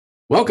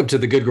Welcome to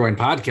the Good Growing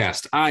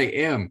Podcast. I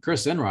am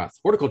Chris Enroth,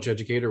 horticulture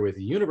educator with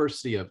the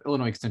University of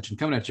Illinois Extension,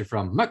 coming at you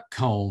from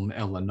Macomb,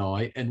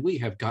 Illinois. And we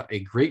have got a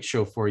great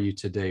show for you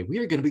today. We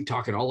are going to be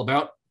talking all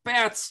about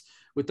bats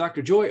with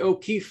Dr. Joy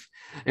O'Keefe.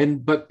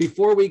 But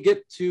before we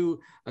get to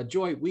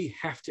Joy, we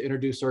have to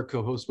introduce our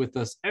co-host with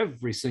us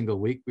every single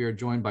week. We are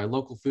joined by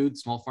local food,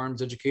 small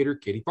farms educator,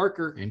 Katie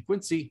Parker in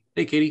Quincy.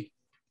 Hey, Katie.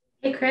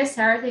 Hey, Chris,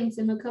 how are things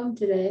in Macomb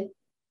today?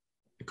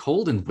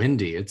 Cold and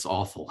windy. It's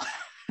awful.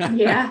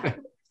 Yeah.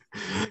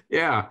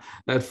 Yeah,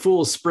 that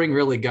fool spring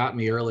really got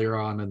me earlier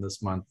on in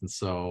this month. And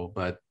so,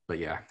 but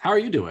yeah, how are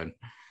you doing?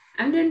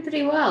 I'm doing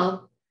pretty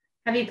well.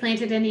 Have you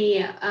planted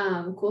any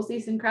cool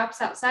season crops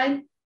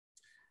outside?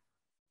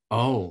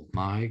 Oh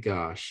my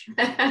gosh.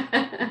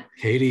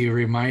 Katie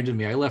reminded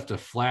me, I left a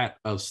flat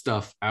of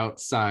stuff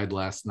outside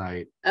last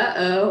night.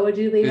 Uh-oh, what'd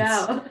you leave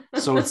out?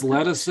 So it's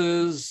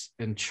lettuces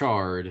and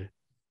chard.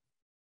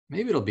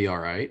 Maybe it'll be all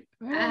right.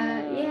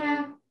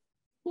 Yeah.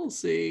 We'll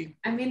see.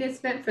 I mean,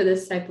 it's meant for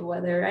this type of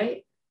weather,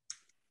 right?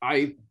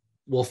 I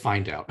will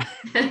find out.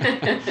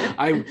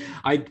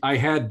 I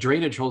had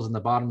drainage holes in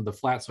the bottom of the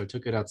flat, so I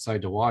took it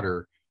outside to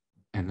water,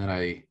 and then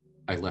I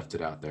left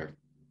it out there.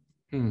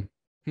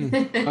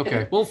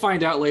 Okay, we'll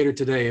find out later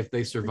today if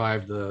they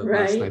survived the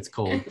last night's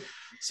cold.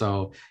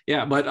 So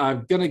yeah, but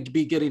I'm gonna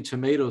be getting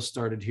tomatoes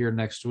started here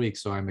next week,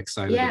 so I'm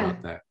excited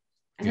about that.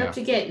 I hope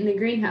to get in the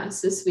greenhouse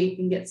this week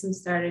and get some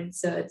started.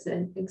 So it's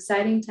an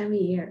exciting time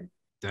of year.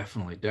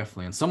 Definitely.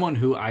 And someone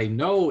who I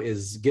know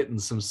is getting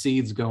some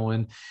seeds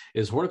going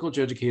is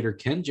horticulture educator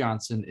Ken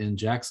Johnson in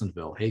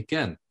Jacksonville. Hey,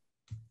 Ken.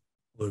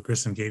 Hello,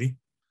 Chris and Katie.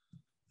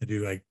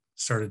 I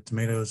started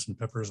tomatoes and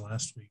peppers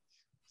last week,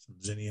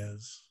 some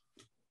zinnias,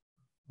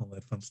 all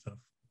that fun stuff.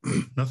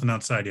 Nothing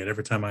outside yet.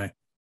 Every time I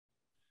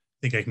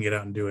think I can get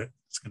out and do it,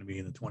 it's going to be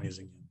in the 20s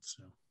again.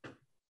 So,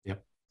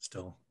 yep,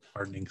 still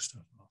hardening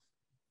stuff off.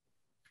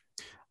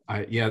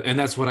 And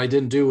that's what I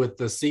didn't do with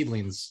the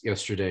seedlings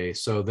yesterday.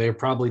 So they're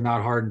probably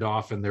not hardened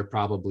off and they're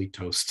probably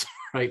toast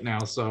right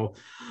now. So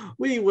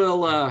we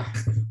will,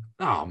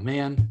 oh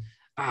man,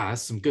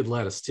 that's some good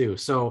lettuce too.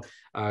 So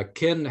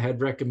Ken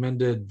had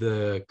recommended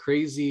the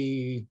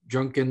crazy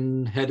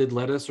drunken headed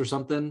lettuce or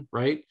something,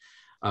 right?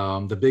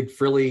 The big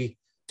frilly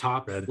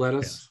top red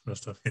lettuce. Yeah,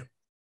 stuff. Yeah.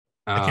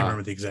 I can't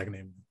remember the exact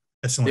name.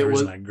 That's the only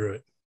reason I grew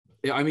it.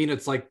 Yeah, I mean,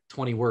 it's like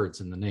 20 words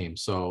in the name.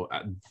 So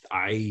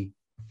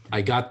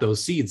I got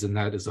those seeds, and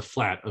that is a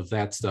flat of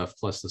that stuff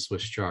plus the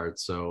Swiss chard.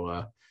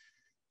 So,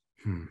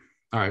 all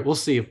right, we'll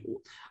see if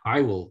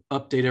I will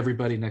update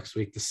everybody next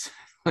week to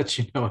let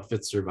you know if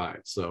it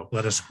survives. So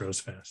lettuce grows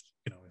fast.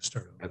 You can always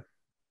start over.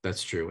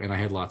 That's true, and I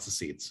had lots of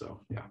seeds,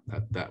 so yeah,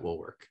 that will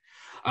work.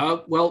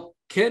 Well,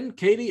 Ken,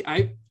 Katie,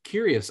 I'm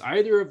curious. Have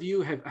either of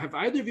you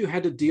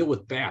had to deal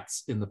with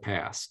bats in the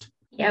past?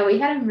 Yeah, we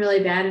had them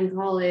really bad in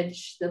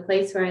college. The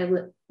place where I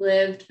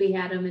lived, we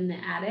had them in the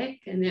attic,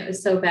 and it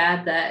was so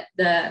bad that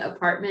the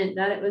apartment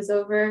that it was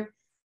over,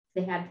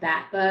 they had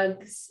bat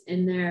bugs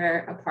in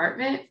their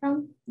apartment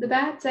from the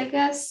bats, I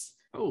guess.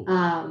 Oh.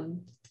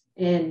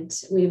 And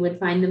we would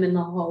find them in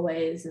the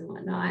hallways and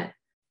whatnot,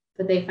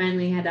 but they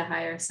finally had to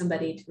hire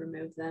somebody to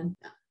remove them.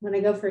 When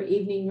I go for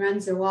evening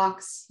runs or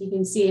walks, you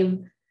can see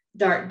them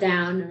dart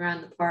down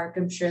around the park.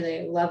 I'm sure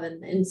they're loving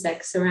the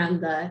insects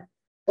around the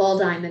ball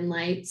diamond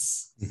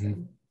lights.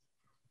 Mm-hmm.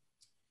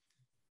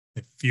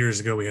 A few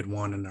years ago, we had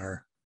one in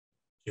our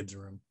kids'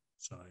 room.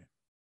 So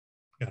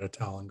I got a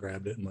towel and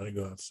grabbed it and let it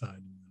go outside.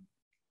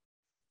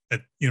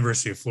 At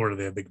University of Florida,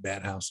 they have big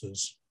bat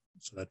houses.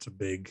 So that's a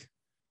big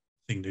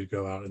thing to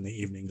go out in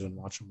the evenings and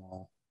watch them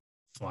all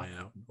fly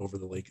out over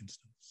the lake and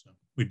stuff. So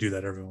we do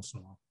that every once in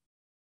a while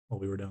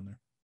we were down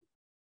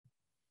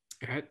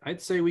there.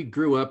 I'd say we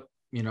grew up,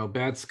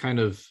 bats kind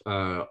of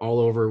all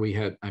over. We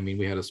had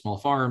a small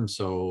farm,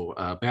 so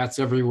bats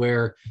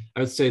everywhere.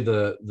 I would say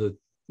the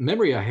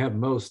memory I have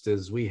most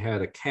is we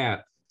had a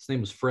cat. His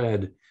name was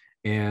Fred.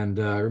 And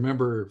I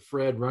remember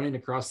Fred running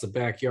across the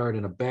backyard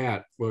and a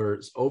bat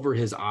was over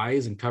his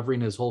eyes and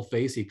covering his whole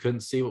face. He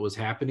couldn't see what was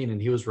happening.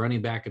 And he was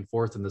running back and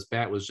forth. And this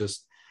bat was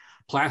just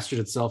plastered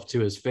itself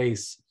to his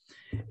face.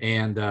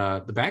 And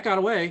the bat got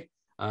away.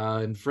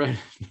 And Fred,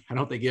 I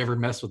don't think he ever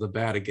messed with a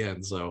bat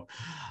again. So,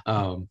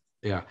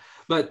 yeah,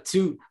 but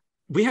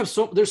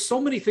there's so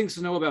many things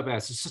to know about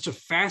bats. It's such a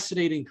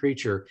fascinating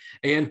creature.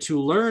 And to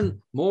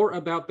learn more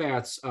about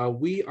bats,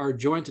 we are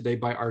joined today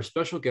by our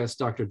special guest,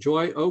 Dr.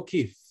 Joy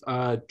O'Keefe.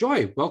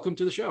 Joy, welcome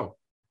to the show.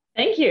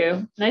 Thank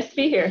you. Nice to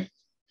be here.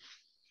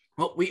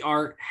 Well, we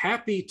are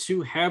happy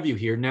to have you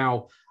here.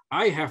 Now,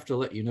 I have to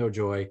let you know,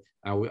 Joy,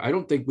 I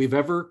don't think we've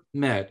ever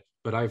met,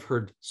 but I've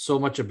heard so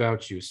much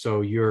about you. So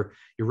your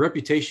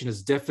reputation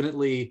is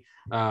definitely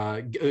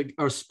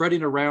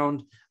spreading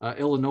around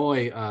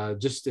Illinois,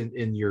 just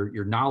in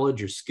your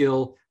knowledge, your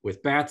skill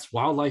with bats,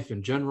 wildlife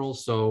in general.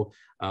 So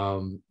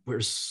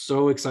we're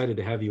so excited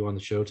to have you on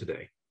the show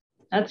today.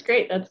 That's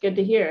great. That's good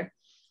to hear.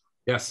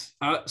 Yes.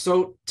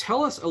 So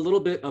tell us a little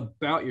bit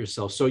about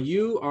yourself. So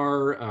you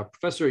are a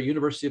professor at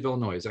University of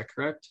Illinois. Is that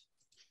correct?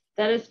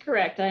 That is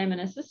correct. I am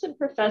an assistant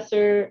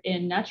professor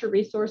in natural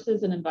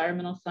resources and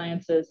environmental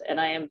sciences, and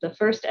I am the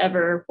first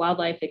ever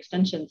wildlife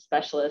extension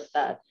specialist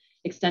that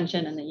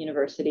Extension and the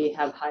university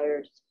have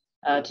hired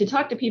to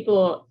talk to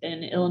people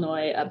in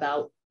Illinois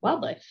about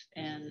wildlife.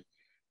 And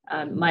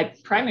my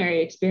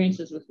primary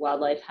experiences with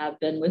wildlife have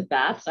been with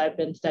bats. I've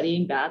been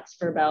studying bats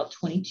for about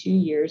 22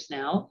 years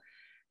now,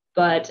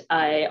 but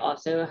I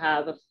also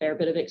have a fair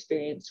bit of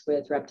experience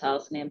with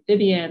reptiles and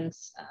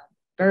amphibians,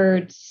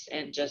 birds,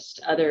 and just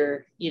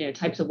other,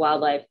 types of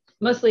wildlife,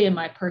 mostly in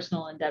my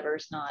personal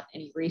endeavors, not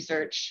any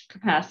research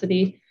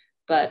capacity,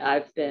 but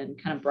I've been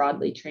kind of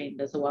broadly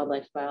trained as a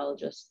wildlife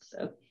biologist.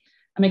 So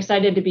I'm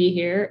excited to be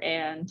here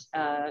and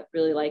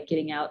really like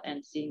getting out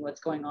and seeing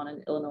what's going on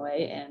in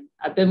Illinois. And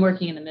I've been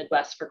working in the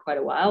Midwest for quite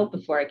a while.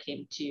 Before I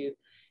came to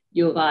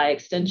U of I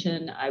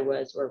Extension,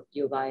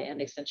 U of I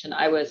and Extension,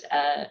 I was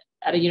at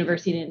a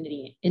university in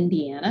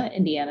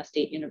Indiana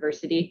State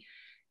University.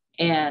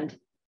 And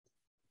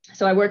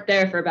so I worked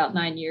there for about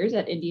 9 years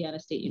at Indiana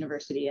State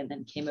University and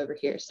then came over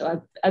here.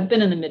 So I've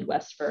been in the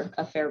Midwest for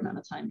a fair amount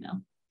of time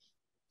now.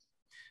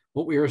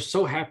 Well, we are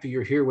so happy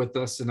you're here with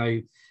us. And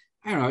I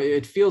don't know,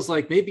 it feels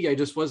like maybe I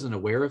just wasn't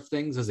aware of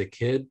things as a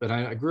kid, but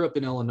I grew up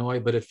in Illinois,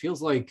 but it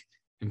feels like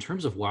in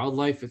terms of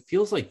wildlife, it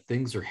feels like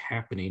things are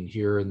happening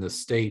here in the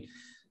state.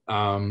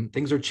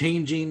 Things are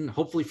changing,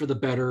 hopefully for the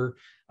better.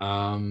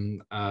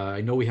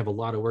 I know we have a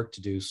lot of work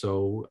to do.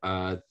 So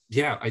I'd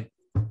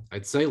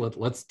say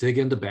let's dig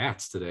into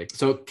bats today.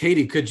 So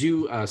Katie, could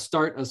you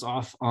start us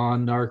off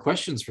on our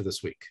questions for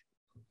this week?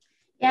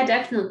 Yeah,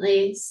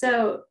 definitely.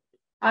 So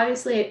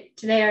obviously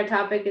today our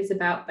topic is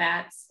about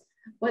bats.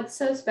 What's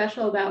so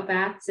special about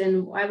bats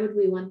and why would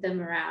we want them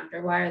around,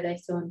 or why are they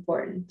so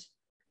important?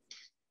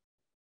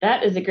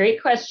 That is a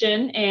great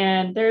question.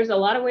 And there's a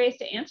lot of ways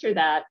to answer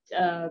that.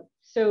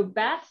 So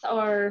bats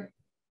are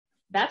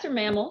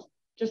mammals,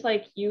 just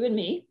like you and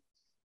me.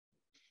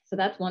 So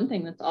that's one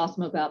thing that's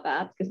awesome about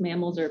bats, because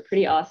mammals are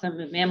pretty awesome,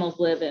 and mammals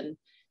live in,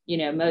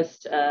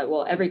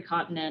 every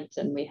continent,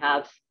 and we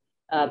have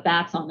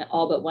bats on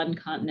all but one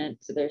continent.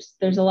 So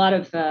there's a lot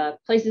of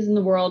places in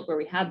the world where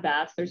we have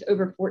bats. There's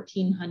over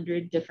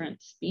 1,400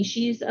 different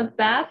species of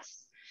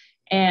bats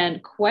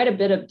and quite a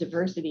bit of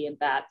diversity in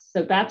bats.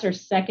 So bats are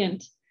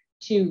second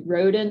to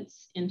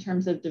rodents in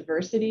terms of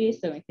diversity.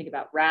 So when we think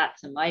about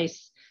rats and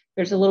mice,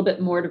 there's a little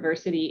bit more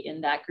diversity in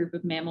that group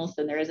of mammals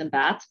than there is in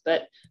bats.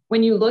 But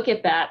when you look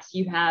at bats,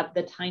 you have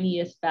the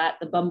tiniest bat,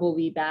 the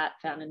bumblebee bat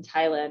found in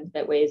Thailand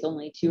that weighs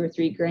only 2 or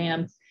 3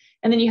 grams.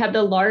 And then you have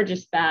the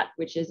largest bat,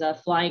 which is a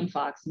flying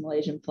fox, a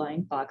Malaysian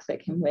flying fox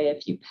that can weigh a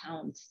few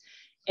pounds.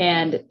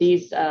 And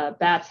these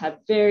bats have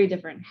very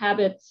different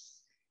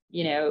habits,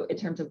 in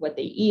terms of what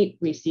they eat.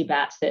 We see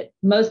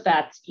most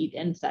bats eat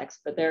insects,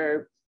 but there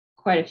are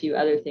quite a few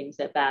other things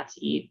that bats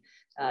eat,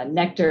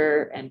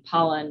 nectar and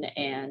pollen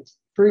and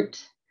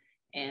fruit.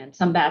 And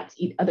some bats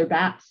eat other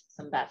bats,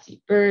 some bats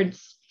eat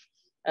birds.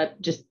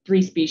 Just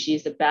 3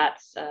 species of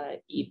bats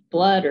eat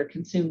blood or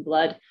consume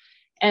blood.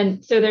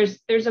 And so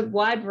there's a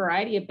wide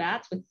variety of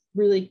bats with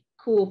really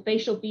cool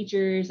facial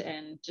features,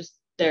 and just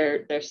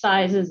their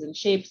sizes and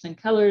shapes and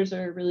colors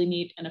are really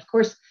neat. And of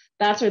course,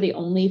 bats are the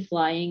only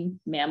flying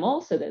mammal.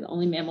 So they're the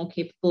only mammal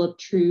capable of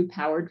true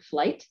powered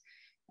flight.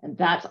 And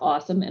that's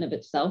awesome in of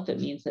itself.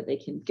 It means that they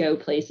can go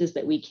places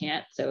that we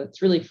can't. So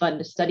it's really fun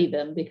to study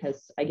them,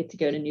 because I get to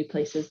go to new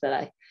places that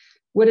I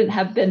wouldn't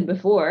have been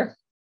before.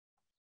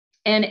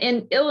 And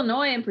in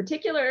Illinois in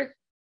particular,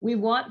 we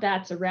want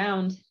bats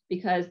around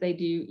because they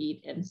do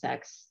eat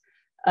insects.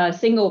 A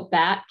single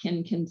bat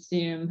can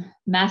consume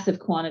massive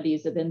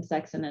quantities of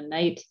insects in a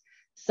night.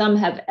 Some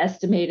have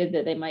estimated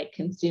that they might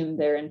consume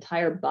their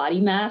entire body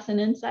mass in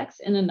insects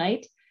in a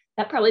night.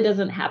 That probably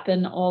doesn't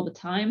happen all the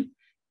time,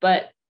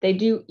 but they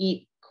do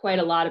eat quite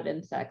a lot of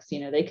insects.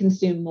 They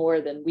consume more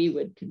than we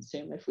would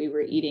consume if we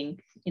were eating,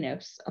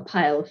 a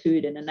pile of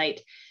food in a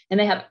night. And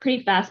they have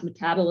pretty fast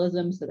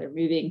metabolism. So they're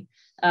moving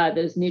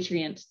those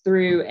nutrients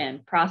through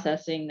and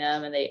processing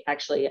them. And they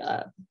actually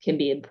can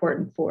be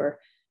important for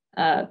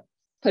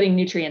putting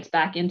nutrients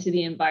back into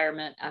the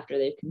environment after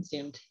they've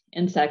consumed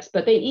insects.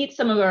 But they eat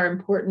some of our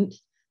important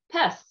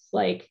pests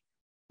like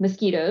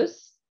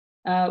mosquitoes.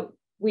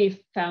 We've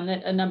found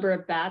that a number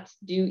of bats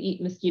do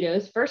eat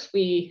mosquitoes. First,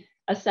 we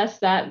assess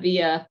that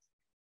via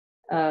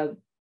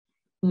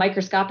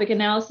microscopic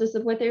analysis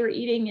of what they were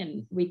eating.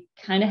 And we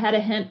kind of had a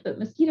hint, but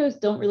mosquitoes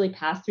don't really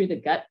pass through the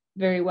gut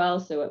very well.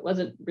 So it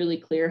wasn't really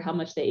clear how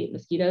much they ate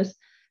mosquitoes.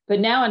 But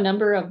now a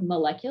number of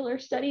molecular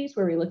studies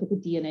where we look at the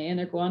DNA in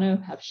their guano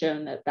have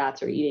shown that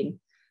bats are eating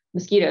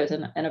mosquitoes,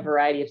 and a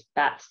variety of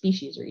bat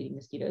species are eating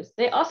mosquitoes.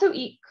 They also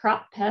eat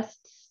crop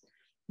pests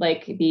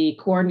like the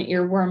corn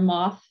earworm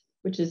moth,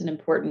 which is an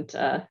important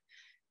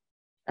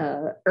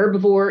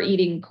herbivore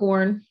eating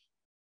corn.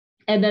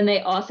 And then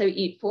they also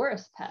eat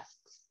forest pests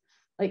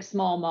like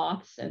small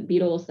moths and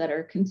beetles that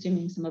are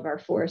consuming some of our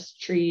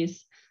forest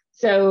trees.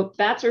 So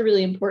bats are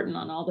really important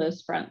on all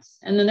those fronts.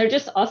 And then they're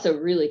just also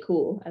really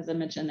cool. As I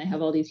mentioned, they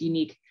have all these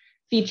unique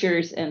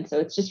features. And so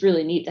it's just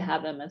really neat to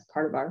have them as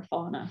part of our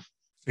fauna.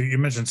 So you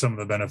mentioned some of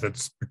the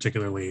benefits,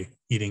 particularly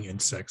eating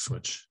insects,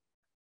 which,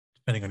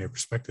 depending on your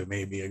perspective,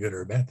 may be a good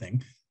or a bad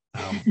thing.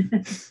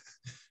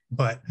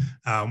 But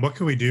what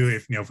can we do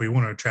if we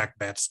want to attract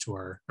bats to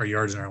our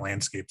yards and our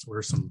landscapes? What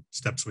are some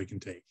steps we can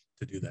take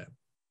to do that?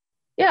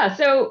 Yeah,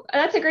 so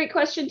that's a great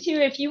question too.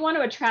 If you want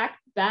to attract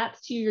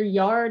bats to your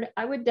yard,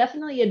 I would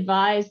definitely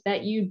advise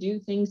that you do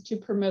things to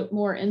promote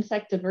more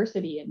insect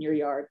diversity in your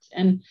yards.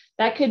 And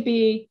that could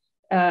be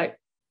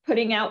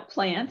putting out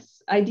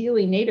plants,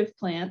 ideally native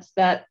plants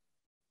that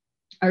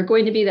are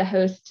going to be the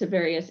host to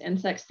various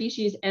insect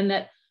species and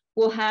that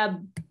will have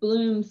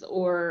blooms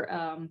or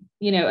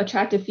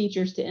attractive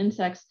features to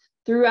insects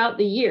throughout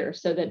the year,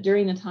 so that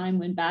during the time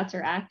when bats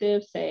are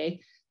active, say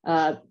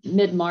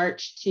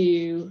mid-March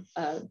to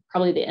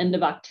probably the end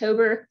of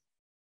October,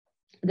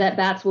 that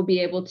bats will be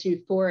able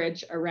to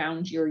forage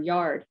around your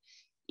yard.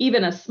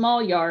 Even a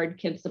small yard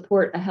can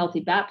support a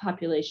healthy bat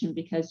population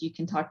because you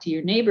can talk to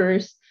your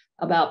neighbors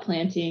about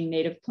planting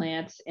native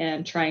plants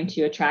and trying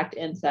to attract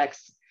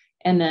insects.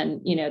 And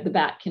then, the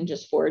bat can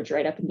just forage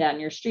right up and down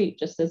your street,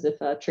 just as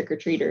if a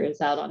trick-or-treater is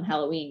out on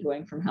Halloween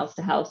going from house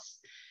to house.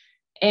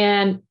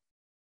 And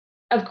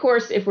of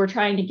course, if we're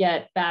trying to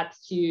get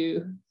bats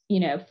to,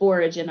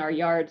 forage in our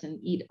yards and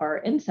eat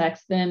our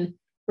insects, then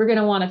we're going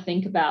to want to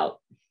think about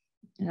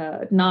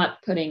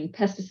not putting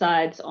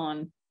pesticides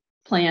on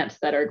plants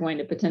that are going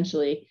to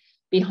potentially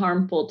be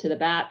harmful to the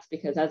bats,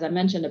 because as I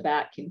mentioned, a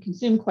bat can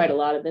consume quite a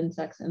lot of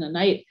insects in a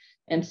night.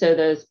 And so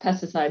those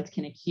pesticides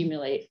can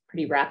accumulate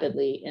pretty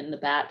rapidly in the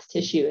bat's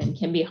tissue and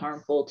can be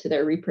harmful to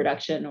their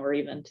reproduction or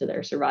even to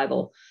their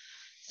survival.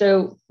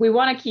 So we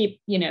want to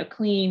keep,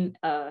 clean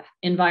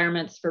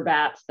environments for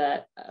bats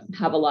that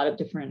have a lot of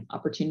different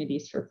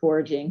opportunities for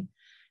foraging.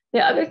 The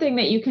other thing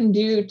that you can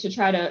do to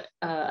try to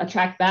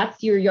attract bats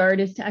to your yard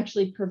is to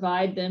actually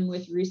provide them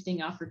with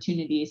roosting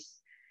opportunities.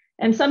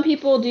 And some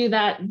people do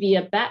that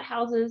via bat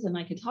houses, and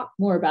I could talk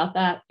more about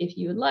that if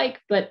you would like,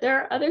 but there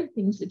are other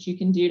things that you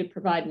can do to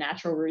provide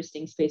natural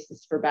roosting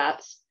spaces for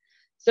bats.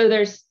 So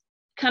there's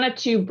kind of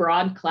two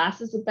broad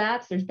classes of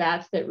bats. There's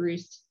bats that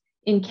roost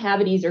in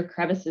cavities or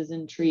crevices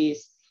in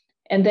trees,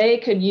 and they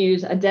could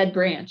use a dead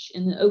branch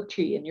in the oak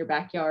tree in your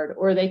backyard,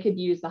 or they could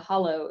use the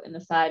hollow in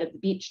the side of the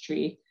beech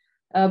tree,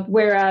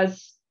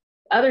 whereas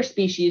other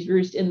species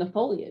roost in the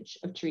foliage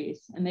of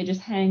trees, and they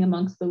just hang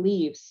amongst the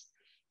leaves.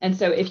 And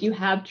so if you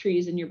have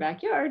trees in your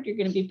backyard, you're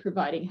going to be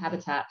providing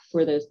habitat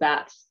for those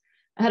bats.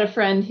 I had a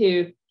friend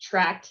who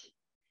tracked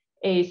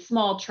a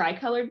small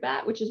tricolored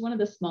bat, which is one of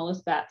the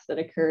smallest bats that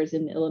occurs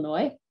in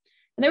Illinois.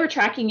 And they were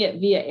tracking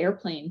it via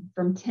airplane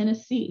from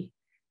Tennessee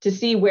to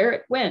see where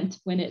it went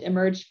when it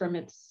emerged from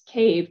its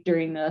cave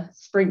during the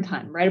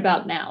springtime, right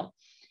about now.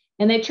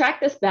 And they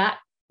tracked this bat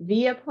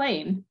via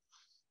plane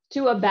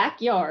to a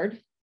backyard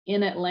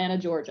in Atlanta,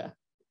 Georgia.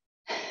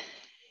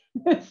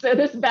 So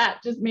this bat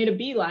just made a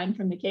beeline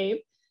from the cave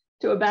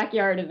to a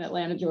backyard in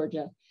Atlanta,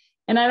 Georgia.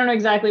 And I don't know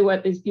exactly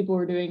what these people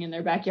were doing in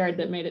their backyard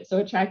that made it so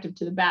attractive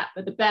to the bat,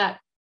 but the bat,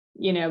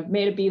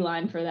 made a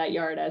beeline for that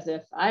yard as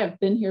if I have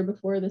been here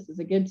before. This is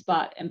a good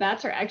spot. And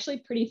bats are actually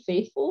pretty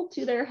faithful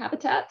to their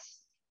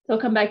habitats.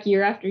 They'll come back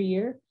year after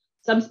year.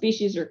 Some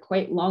species are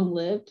quite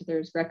long-lived.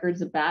 There's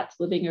records of bats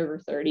living over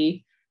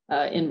 30.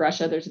 In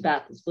Russia, there's a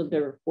bat that's lived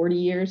over 40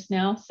 years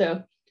now.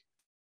 So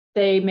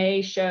they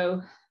may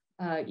show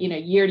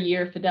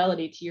year-to-year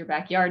fidelity to your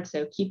backyard.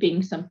 So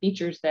keeping some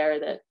features there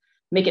that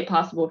make it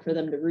possible for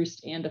them to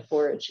roost and to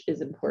forage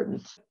is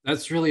important.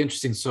 That's really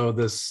interesting. So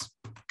this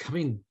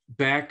coming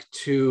back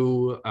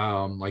to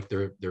like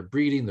they're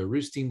breeding, they're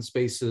roosting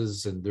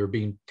spaces, and they're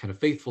being kind of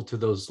faithful to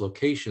those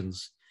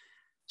locations.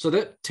 So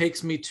that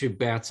takes me to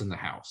bats in the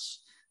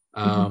house.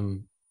 I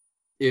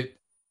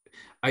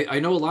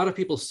know a lot of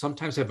people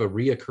sometimes have a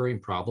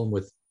reoccurring problem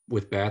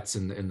with bats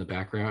in the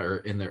background or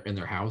in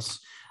their house.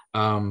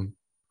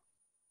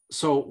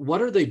 So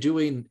what are they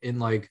doing in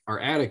like our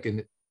attic?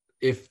 And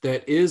if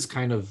that is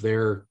kind of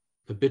their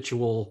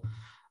habitual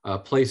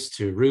place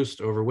to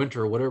roost over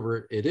winter or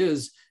whatever it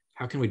is,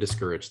 how can we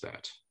discourage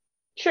that?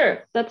 Sure,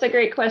 that's a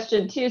great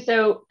question too.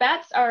 So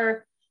bats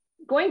are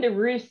going to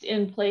roost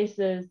in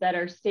places that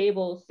are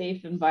stable,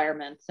 safe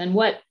environments. And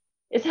what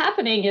is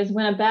happening is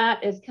when a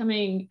bat is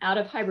coming out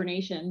of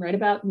hibernation right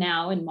about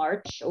now in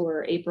March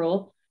or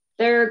April,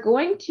 they're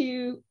going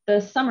to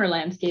the summer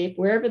landscape,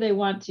 wherever they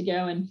want to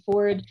go and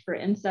forage for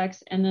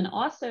insects. And then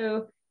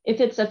also, if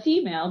it's a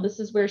female,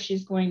 this is where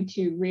she's going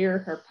to rear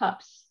her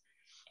pups.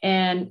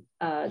 And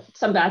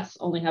some bats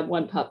only have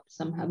one pup,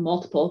 some have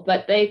multiple,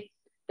 but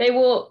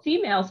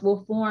females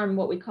will form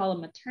what we call a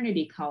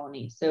maternity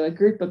colony. So a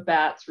group of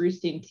bats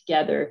roosting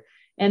together.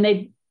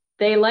 And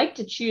they like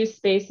to choose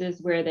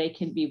spaces where they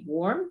can be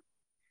warm,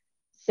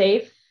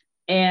 safe,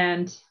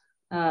 and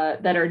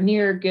that are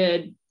near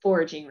good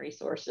foraging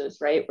resources,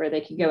 right? Where they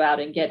can go out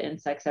and get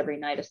insects every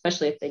night,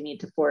 especially if they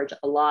need to forage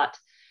a lot.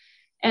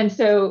 And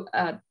so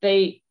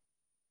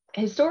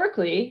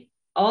historically,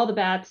 all the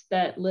bats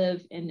that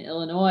live in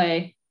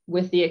Illinois,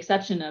 with the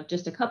exception of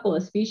just a couple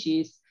of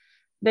species,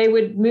 they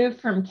would move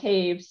from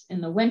caves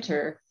in the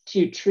winter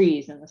to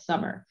trees in the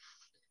summer.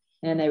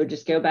 and they would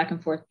just go back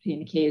and forth between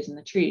the caves and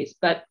the trees.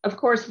 But of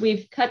course,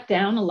 we've cut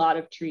down a lot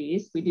of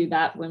trees. We do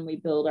that when we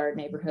build our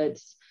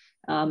neighborhoods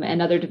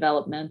and other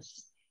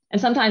developments. And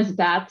sometimes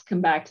bats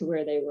come back to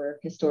where they were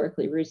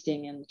historically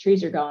roosting and the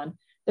trees are gone.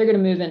 They're going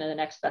to move into the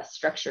next best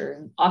structure.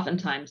 And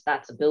oftentimes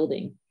that's a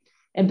building.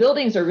 And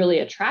buildings are really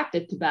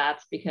attracted to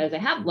bats because they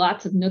have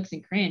lots of nooks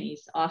and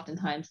crannies,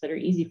 oftentimes that are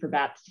easy for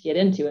bats to get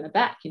into. And a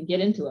bat can get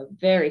into a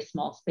very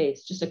small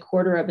space. Just a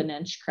 1/4 of an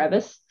inch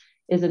crevice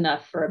is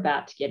enough for a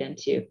bat to get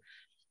into.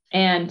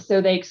 And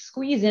so they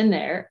squeeze in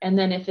there. And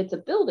then if it's a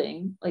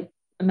building, like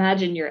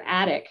imagine your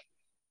attic,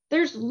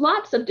 there's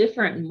lots of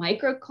different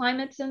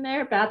microclimates in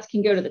there. Bats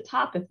can go to the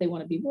top if they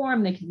want to be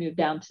warm. They can move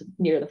down to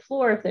near the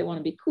floor if they want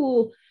to be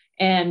cool.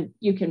 And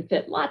you can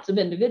fit lots of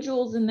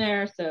individuals in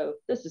there. So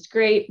this is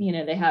great. You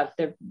know,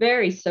 they're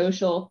very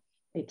social.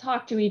 They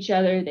talk to each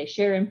other. They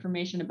share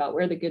information about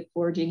where the good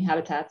foraging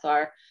habitats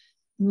are.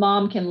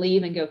 Mom can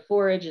leave and go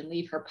forage and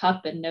leave her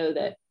pup and know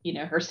that, you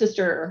know, her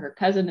sister or her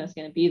cousin is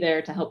going to be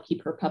there to help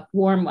keep her pup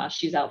warm while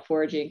she's out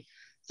foraging.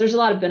 So there's a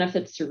lot of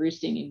benefits to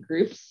roosting in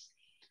groups.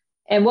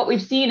 And what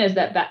we've seen is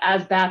that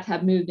as bats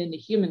have moved into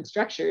human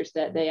structures,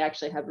 that they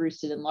actually have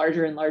roosted in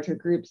larger and larger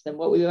groups than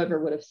what we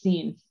ever would have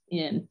seen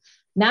in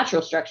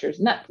natural structures.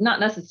 Not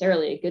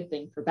necessarily a good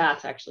thing for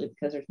bats, actually,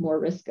 because there's more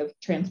risk of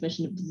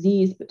transmission of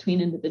disease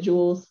between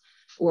individuals,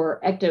 or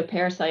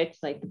ectoparasites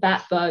like the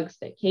bat bugs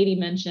that Katie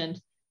mentioned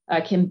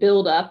can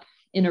build up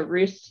in a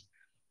roost.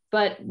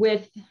 But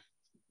with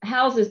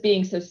houses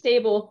being so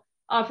stable,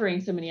 offering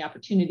so many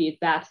opportunities,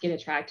 bats get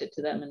attracted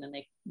to them, and then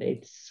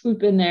they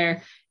swoop in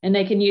there and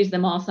they can use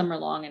them all summer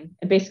long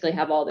and basically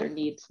have all their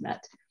needs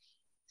met.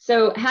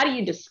 So how do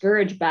you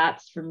discourage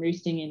bats from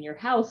roosting in your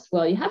house?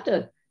 Well, you have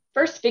to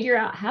first figure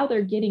out how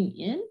they're getting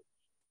in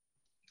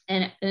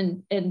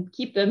and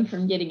keep them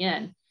from getting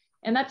in.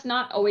 And that's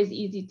not always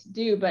easy to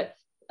do, but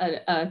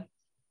a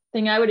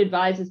thing I would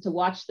advise is to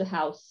watch the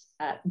house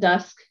at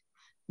dusk.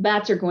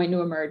 Bats are going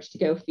to emerge to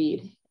go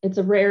feed. It's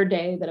a rare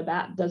day that a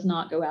bat does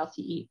not go out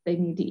to eat. They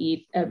need to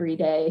eat every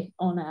day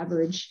on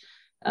average.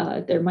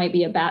 There might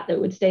be a bat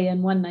that would stay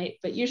in one night,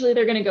 but usually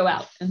they're going to go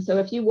out. And so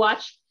if you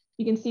watch,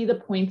 you can see the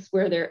points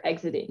where they're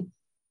exiting.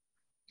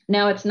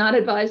 Now, it's not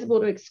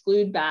advisable to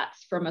exclude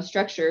bats from a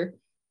structure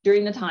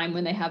during the time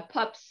when they have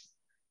pups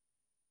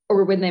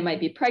or when they might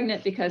be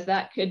pregnant, because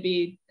that could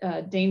be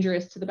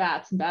dangerous to the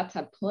bats. And bats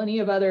have plenty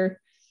of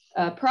other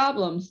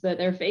problems that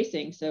they're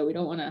facing. So we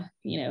don't want to,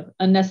 you know,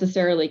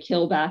 unnecessarily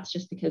kill bats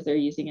just because they're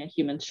using a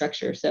human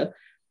structure. So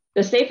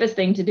the safest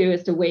thing to do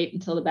is to wait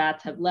until the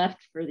bats have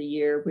left for the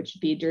year, which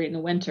would be during the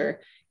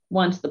winter,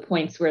 once the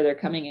points where they're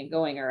coming and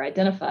going are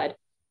identified.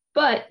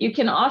 But you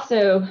can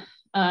also,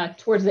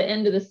 towards the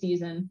end of the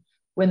season,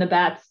 when the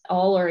bats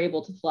all are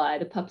able to fly,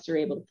 the pups are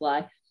able to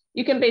fly,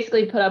 you can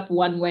basically put up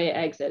one-way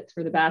exits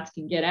where the bats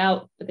can get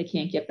out, but they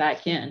can't get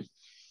back in.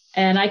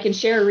 And I can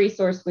share a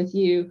resource with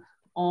you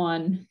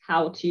on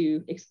how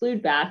to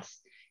exclude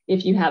bats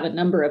if you have a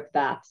number of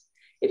bats.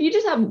 If you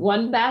just have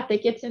one bat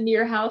that gets into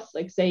your house,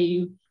 like say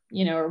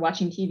you know, are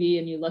watching TV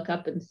and you look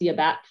up and see a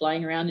bat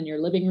flying around in your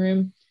living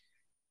room,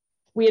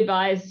 we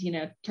advise, you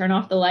know, turn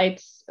off the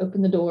lights,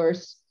 open the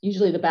doors.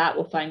 Usually the bat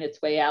will find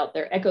its way out.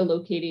 They're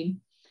echolocating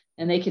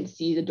and they can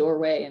see the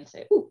doorway and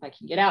say, oh, I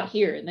can get out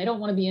here. And they don't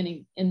want to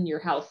be in your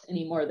house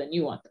any more than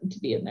you want them to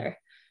be in there.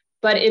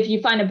 But if you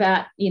find a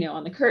bat, you know,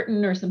 on the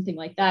curtain or something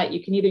like that,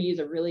 you can either use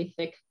a really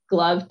thick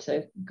glove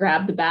to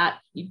grab the bat.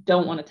 You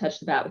don't want to touch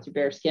the bat with your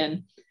bare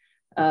skin,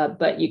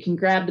 but you can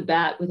grab the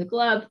bat with a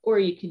glove, or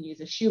you can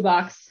use a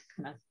shoebox,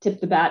 kind of tip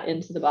the bat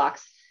into the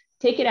box,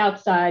 take it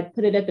outside,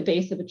 put it at the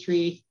base of a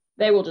tree.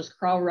 They will just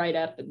crawl right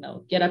up and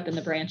they'll get up in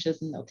the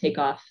branches and they'll take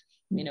off,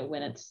 you know,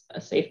 when it's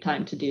a safe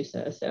time to do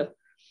so. So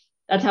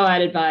that's how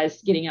I'd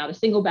advise getting out a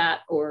single bat,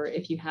 or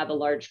if you have a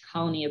large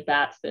colony of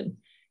bats, then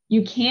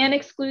you can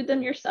exclude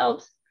them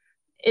yourselves.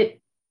 It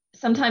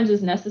sometimes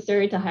is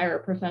necessary to hire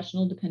a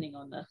professional depending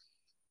on the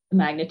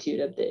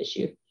magnitude of the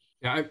issue.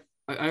 Yeah,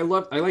 I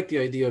like the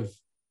idea of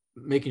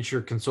making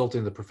sure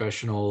consulting the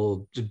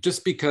professional,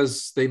 just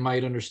because they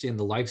might understand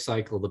the life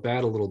cycle of the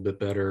bat a little bit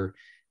better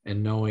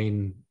and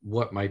knowing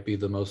what might be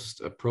the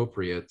most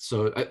appropriate.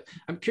 So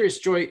I'm curious,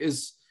 Joy,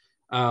 is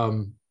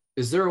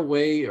there a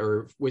way,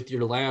 or with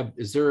your lab,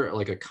 is there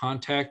like a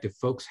contact if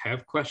folks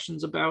have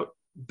questions about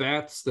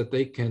bats that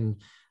they can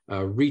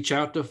reach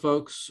out to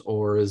folks,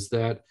 or is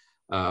that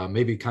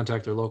maybe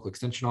contact their local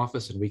extension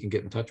office and we can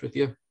get in touch with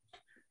you?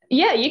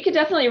 Yeah, you could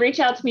definitely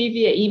reach out to me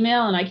via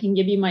email, and I can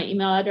give you my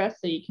email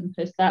address so you can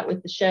post that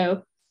with the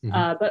show.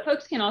 But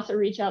folks can also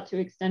reach out to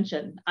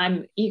Extension.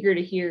 I'm eager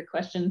to hear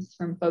questions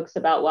from folks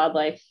about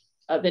wildlife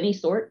of any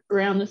sort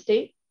around the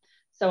state,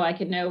 so I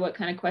can know what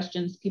kind of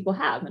questions people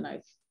have. And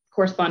I've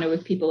corresponded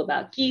with people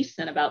about geese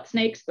and about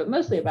snakes, but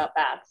mostly about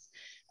bats.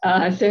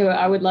 So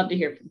I would love to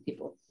hear from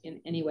people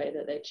in any way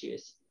that they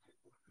choose.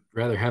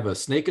 Rather have a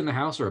snake in the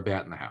house or a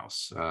bat in the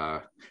house?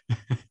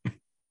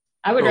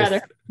 I would rather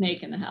have a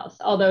snake in the house,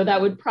 although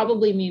that would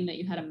probably mean that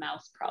you had a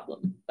mouse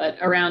problem. But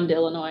around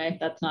Illinois,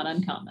 that's not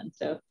uncommon.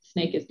 So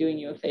snake is doing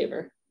you a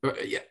favor.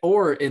 Yeah,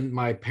 or in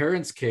my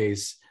parents'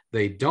 case,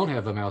 they don't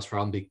have a mouse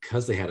problem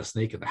because they had a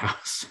snake in the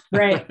house.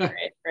 Right.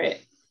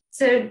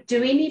 So do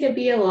we need to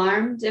be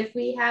alarmed if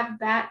we have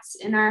bats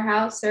in our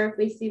house or if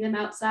we see them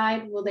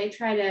outside? Will they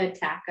try to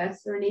attack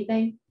us or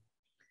anything?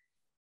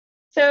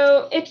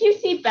 So if you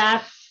see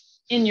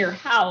bats in your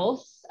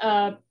house,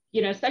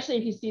 especially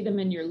if you see them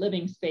in your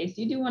living space,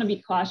 you do want to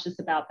be cautious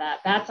about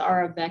that. Bats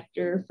are a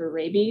vector for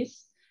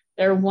rabies.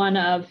 They're one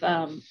of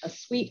a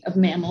suite of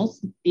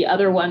mammals. The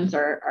other ones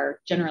are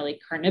generally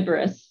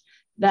carnivorous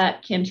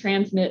that can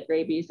transmit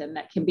rabies and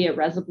that can be a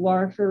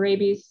reservoir for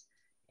rabies.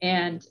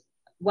 And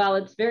while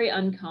it's very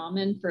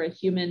uncommon for a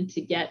human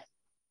to get,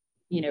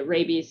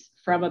 rabies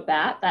from a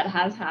bat, that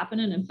has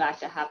happened. And in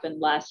fact, it happened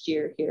last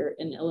year here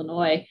in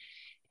Illinois.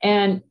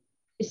 And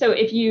so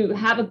if you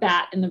have a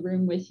bat in the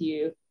room with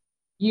you,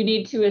 you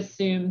need to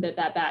assume that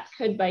that bat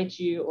could bite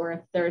you, or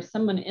if there's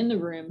someone in the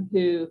room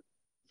who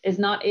is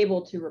not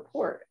able to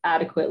report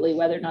adequately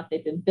whether or not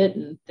they've been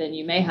bitten, then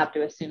you may have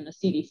to assume the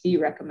CDC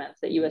recommends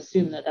that you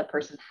assume that that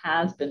person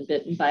has been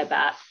bitten by a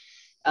bat.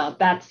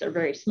 Bats are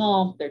very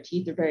small, their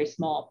teeth are very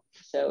small,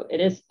 so it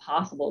is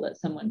possible that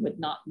someone would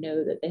not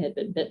know that they had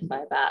been bitten by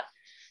a bat.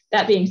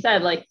 That being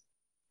said, like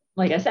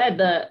I said,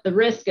 the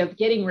risk of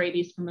getting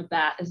rabies from a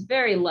bat is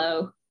very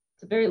low.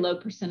 It's a very low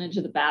percentage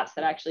of the bats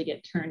that actually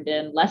get turned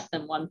in. Less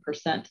than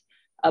 1%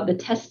 of the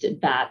tested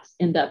bats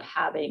end up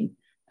having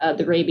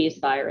the rabies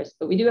virus,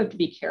 but we do have to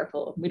be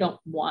careful. We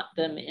don't want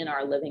them in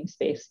our living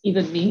space.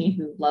 Even me,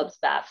 who loves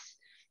bats,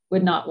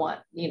 would not want,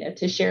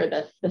 to share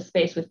the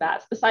space with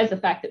bats, besides the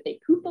fact that they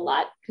poop a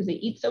lot because they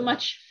eat so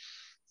much.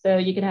 So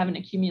you can have an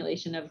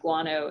accumulation of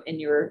guano in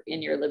your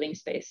living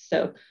space.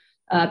 So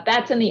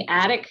bats in the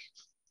attic,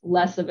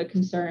 less of a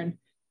concern,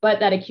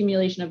 but that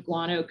accumulation of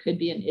guano could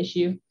be an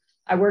issue.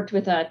 I worked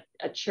with a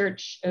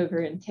church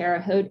over in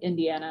Terre Haute,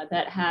 Indiana,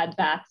 that had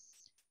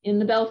bats in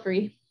the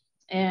belfry,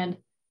 and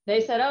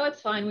they said, oh,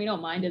 it's fine, we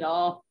don't mind at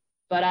all.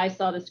 But I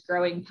saw this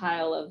growing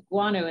pile of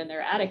guano in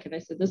their attic, and I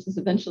said, this is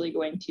eventually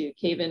going to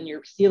cave in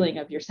your ceiling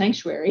of your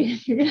sanctuary.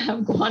 You're going to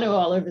have guano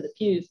all over the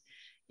pews.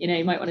 You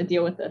might want to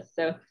deal with this.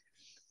 So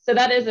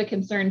that is a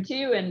concern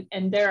too.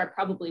 And there are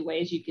probably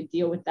ways you could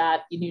deal with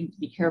that. You need to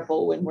be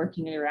careful when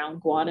working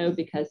around guano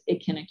because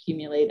it can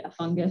accumulate a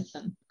fungus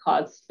and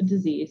cause a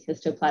disease,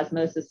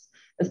 histoplasmosis,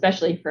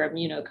 especially for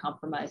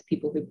immunocompromised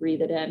people who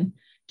breathe it in.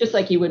 Just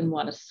like you wouldn't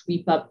want to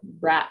sweep up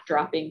rat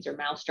droppings or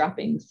mouse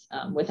droppings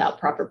without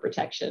proper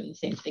protection. The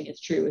same thing is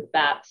true with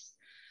bats.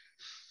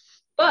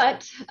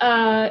 But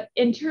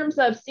in terms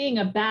of seeing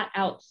a bat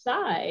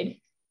outside,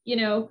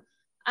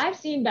 I've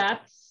seen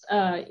bats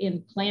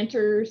in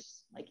planters,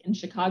 like in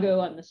Chicago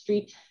on the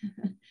street.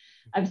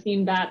 I've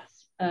seen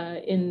bats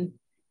in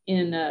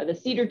the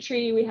cedar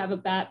tree. We have a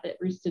bat that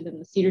roosted in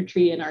the cedar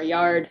tree in our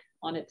yard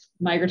on its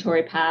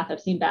migratory path.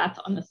 I've seen bats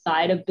on the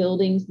side of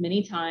buildings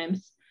many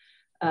times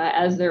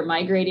as they're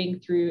migrating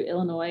through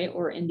Illinois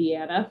or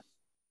Indiana.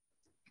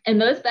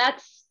 And those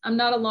bats I'm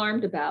not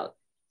alarmed about,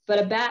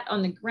 but a bat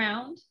on the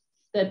ground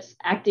that's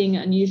acting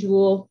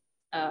unusual,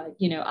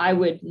 I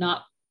would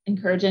not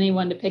encourage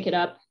anyone to pick it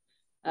up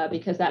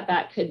because that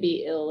bat could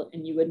be ill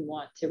and you wouldn't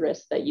want to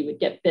risk that you would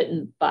get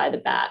bitten by the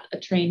bat. A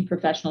trained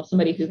professional,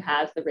 somebody who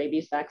has the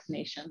rabies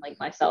vaccination like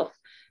myself,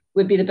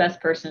 would be the best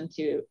person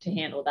to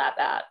handle that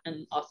bat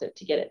and also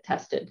to get it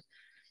tested.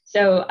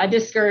 So I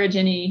discourage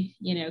any,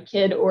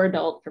 kid or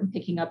adult from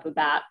picking up a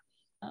bat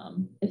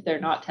if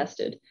they're not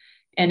tested.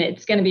 And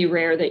it's going to be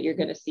rare that you're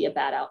going to see a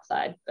bat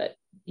outside, but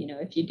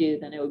if you do,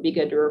 then it would be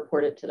good to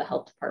report it to the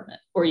health department,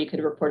 or you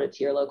could report it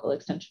to your local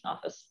extension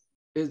office.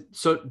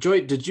 So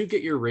Joy, did you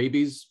get your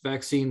rabies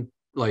vaccine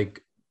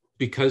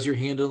because you're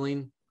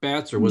handling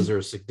bats, or was there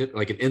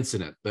an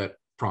incident that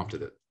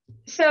prompted it?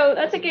 So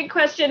that's a good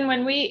question.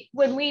 When we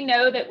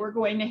know that we're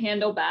going to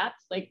handle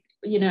bats,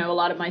 a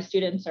lot of my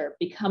students are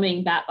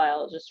becoming bat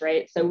biologists,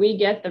 right? So we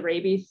get the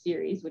rabies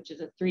series, which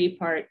is a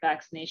 3-part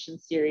vaccination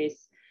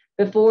series,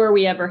 before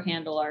we ever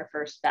handle our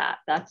first bat.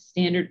 That's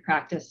standard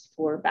practice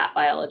for bat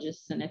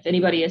biologists. And if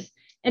anybody is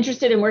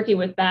interested in working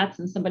with bats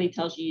and somebody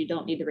tells you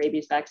don't need the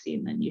rabies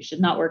vaccine, then you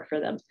should not work for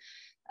them.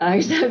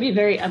 That would be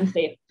very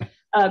unsafe.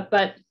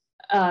 But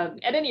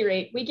at any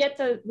rate, we get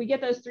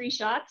those 3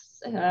 shots.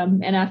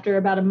 And after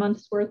about a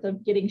month's worth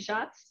of getting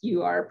shots,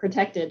 you are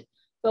protected.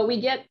 But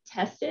we get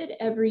tested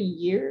every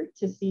year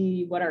to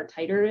see what our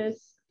titer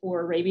is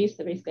for rabies.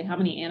 So basically, how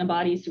many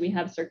antibodies do we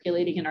have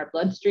circulating in our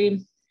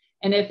bloodstream?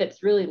 And if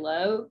it's really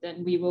low,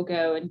 then we will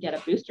go and get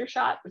a booster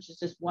shot, which is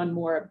just one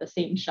more of the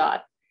same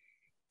shot.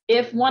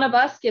 If one of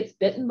us gets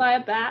bitten by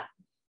a bat,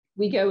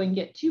 we go and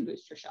get 2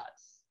 booster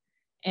shots.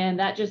 And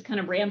that just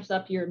kind of ramps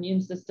up your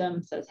immune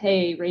system, says,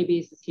 hey,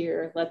 rabies is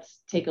here,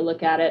 let's take a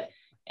look at it,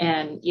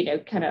 and,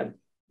 kind of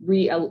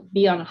be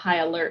on high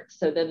alert.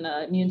 So then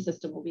the immune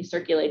system will be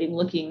circulating,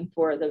 looking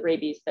for the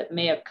rabies that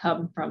may have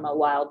come from a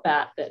wild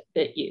bat that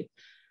bit you.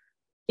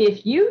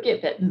 If you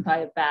get bitten by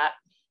a bat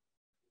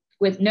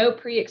with no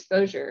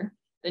pre-exposure,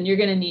 then you're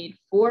going to need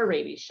 4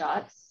 rabies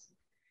shots,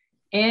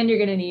 and you're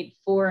going to need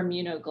 4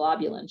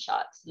 immunoglobulin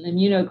shots. And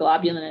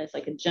immunoglobulin is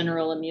like a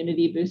general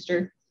immunity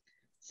booster.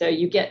 So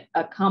you get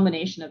a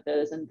combination of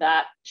those, and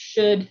that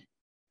should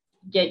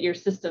get your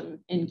system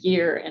in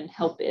gear and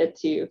help it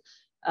to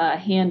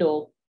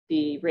handle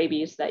the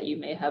rabies that you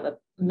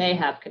may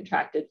have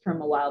contracted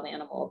from a wild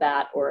animal, a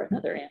bat, or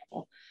another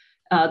animal.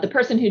 The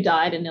person who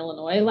died in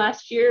Illinois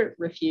last year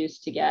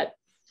refused to get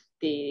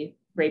the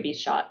rabies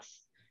shots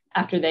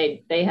after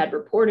they had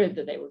reported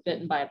that they were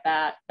bitten by a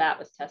bat. Bat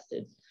was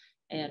tested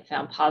and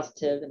found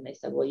positive, and they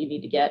said, well, you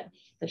need to get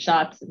the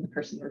shots, and the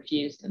person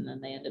refused, and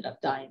then they ended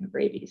up dying of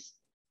rabies.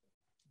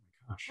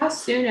 How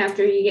soon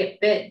after you get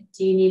bit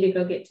do you need to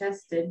go get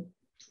tested,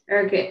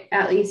 or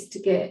at least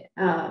get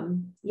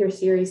your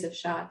series of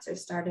shots or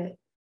start it?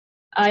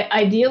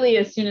 Ideally,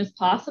 as soon as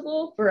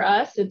possible. For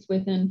us, it's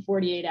within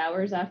 48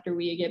 hours after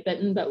we get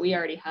bitten, but we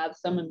already have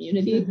some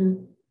immunity.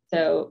 Mm-hmm.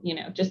 So,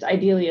 just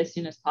ideally as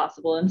soon as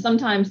possible. And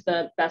sometimes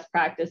the best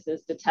practice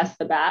is to test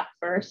the bat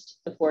first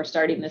before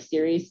starting the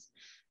series,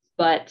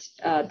 but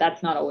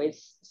that's not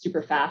always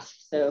super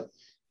fast. So,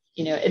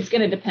 it's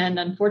going to depend.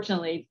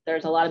 Unfortunately,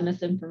 there's a lot of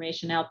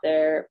misinformation out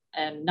there,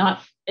 and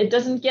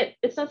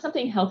it's not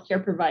something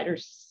healthcare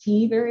providers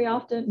see very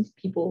often.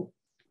 People,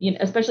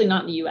 especially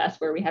not in the US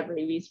where we have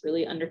rabies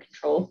really under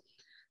control.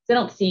 They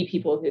don't see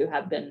people who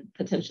have been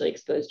potentially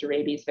exposed to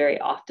rabies very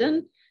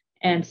often.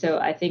 And so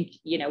I think,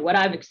 what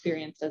I've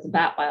experienced as a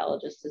bat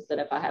biologist is that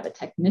if I have a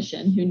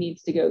technician who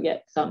needs to go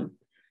get some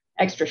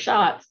extra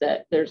shots,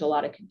 that there's a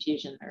lot of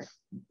confusion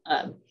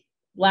or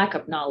lack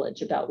of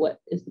knowledge about what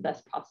is the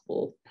best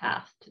possible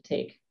path to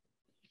take.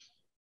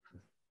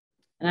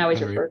 And I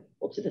always refer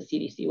people to the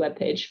CDC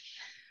webpage.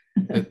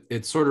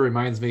 It sort of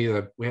reminds me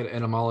that we had an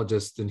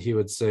entomologist, and he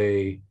would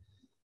say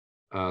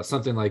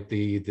something like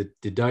the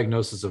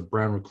diagnosis of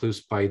brown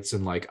recluse bites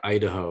in like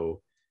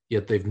Idaho,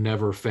 yet they've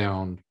never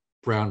found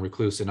brown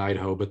recluse in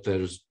Idaho, but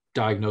there's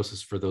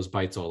diagnosis for those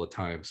bites all the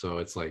time. So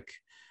it's like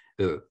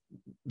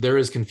there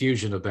is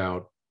confusion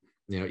about,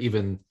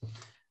 even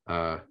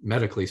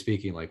medically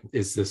speaking, like,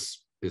 is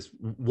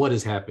what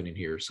is happening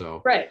here?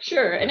 So right,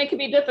 sure. And it can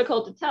be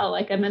difficult to tell.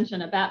 Like I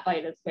mentioned, a bat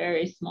bite is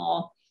very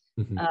small.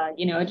 Mm-hmm.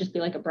 It'd just be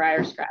like a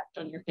briar scratch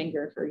on your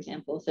finger, for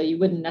example. So you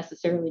wouldn't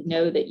necessarily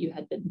know that you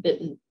had been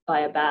bitten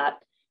by a bat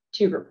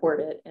to report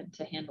it and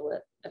to handle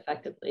it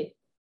effectively.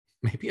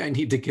 Maybe I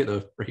need to get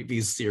a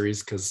rabies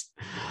series, because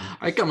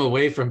I come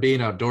away from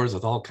being outdoors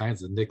with all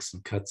kinds of nicks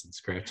and cuts and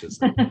scratches,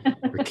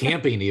 or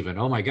camping even.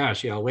 Oh my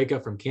gosh, yeah, I'll wake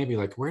up from camping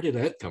like, where did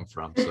that come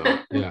from? So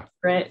yeah.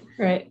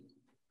 Right.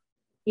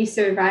 You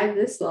survived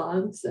this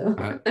long, so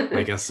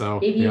I guess so.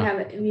 Maybe you have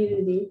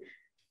immunity.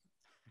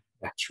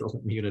 Natural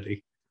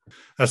immunity.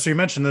 So you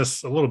mentioned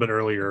this a little bit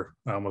earlier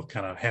with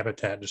kind of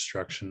habitat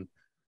destruction.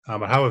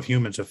 But how have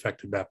humans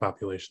affected bat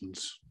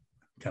populations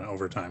kind of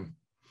over time?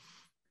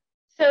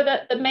 So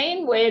the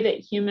main way that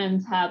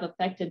humans have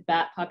affected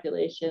bat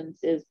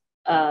populations is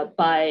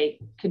by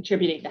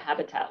contributing to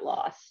habitat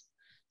loss.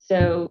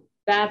 So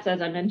bats,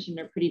 as I mentioned,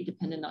 are pretty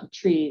dependent on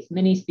trees.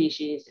 Many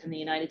species in the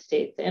United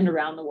States and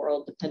around the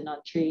world depend on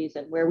trees.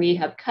 And where we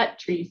have cut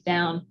trees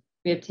down,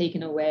 we have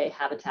taken away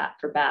habitat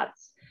for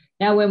bats.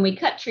 Now, when we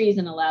cut trees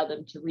and allow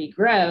them to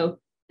regrow,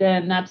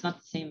 then that's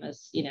not the same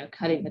as,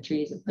 cutting the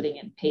trees and putting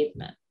in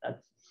pavement.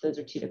 Those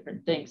are two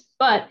different things.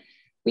 But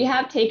we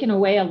have taken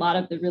away a lot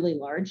of the really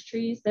large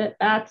trees that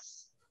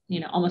bats,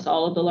 almost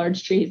all of the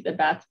large trees that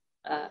bats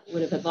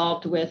would have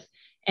evolved with.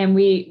 And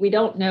we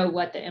don't know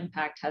what the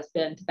impact has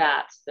been to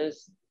bats.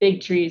 Those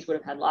big trees would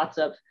have had lots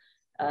of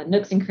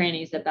nooks and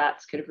crannies that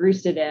bats could have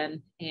roosted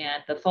in,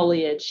 and the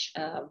foliage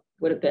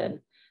would have been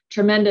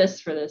tremendous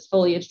for those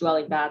foliage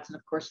dwelling bats. And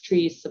of course,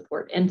 trees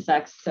support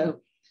insects.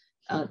 So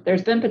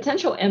there's been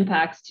potential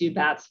impacts to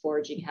bats'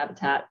 foraging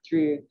habitat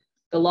through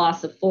the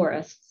loss of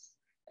forests.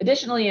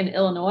 Additionally, in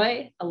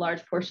Illinois, a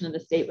large portion of the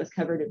state was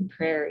covered in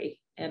prairie.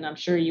 And I'm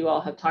sure you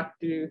all have talked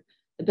through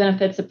the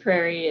benefits of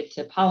prairie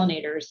to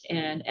pollinators.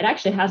 And it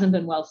actually hasn't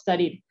been well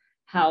studied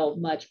how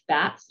much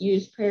bats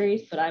use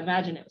prairies, but I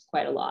imagine it was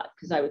quite a lot,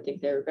 because I would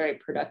think they're very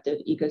productive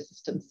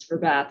ecosystems for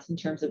bats in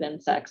terms of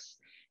insects.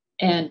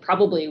 And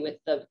probably with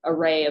the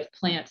array of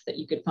plants that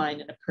you could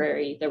find in a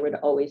prairie, there would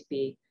always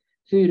be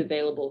food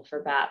available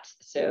for bats.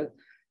 So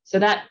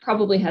that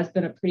probably has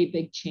been a pretty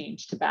big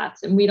change to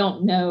bats. And we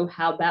don't know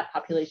how bat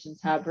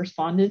populations have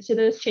responded to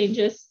those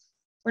changes.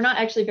 We're not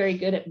actually very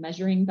good at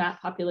measuring bat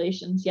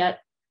populations yet.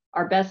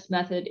 Our best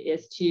method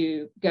is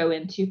to go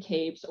into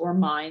caves or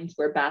mines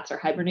where bats are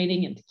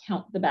hibernating and to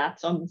count the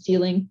bats on the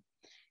ceiling.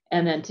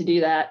 And then to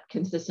do that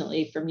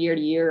consistently from year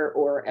to year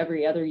or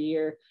every other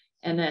year.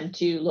 And then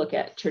to look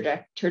at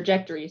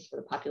trajectories for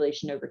the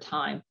population over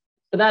time.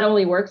 But that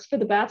only works for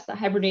the bats that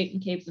hibernate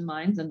in caves and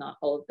mines, and not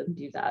all of them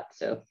do that.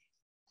 So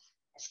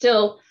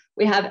still,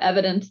 we have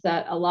evidence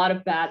that a lot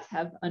of bats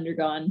have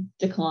undergone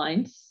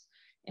declines,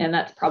 and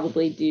that's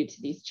probably due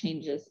to these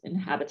changes in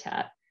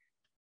habitat.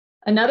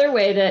 Another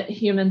way that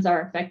humans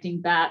are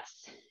affecting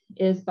bats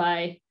is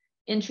by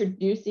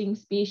introducing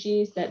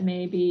species that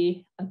may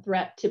be a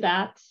threat to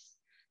bats.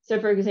 So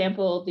for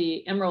example,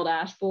 the emerald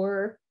ash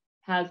borer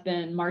has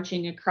been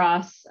marching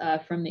across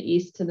from the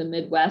east to the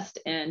Midwest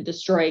and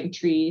destroying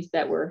trees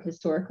that were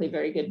historically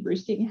very good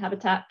roosting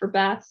habitat for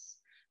bats,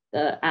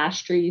 the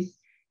ash trees.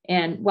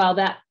 And while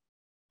that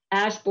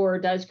ash borer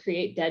does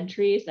create dead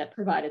trees that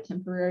provide a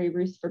temporary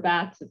roost for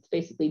bats, it's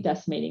basically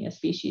decimating a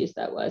species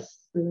that was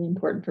really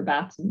important for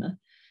bats in the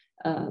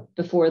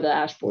before the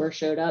ash borer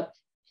showed up.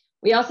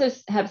 We also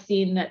have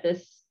seen that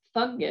this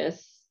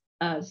fungus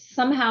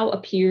somehow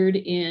appeared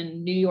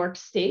in New York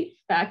State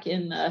back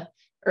in the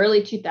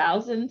early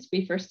 2000s.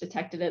 We first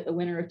detected it the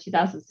winter of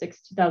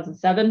 2006,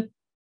 2007.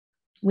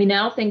 We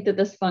now think that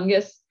this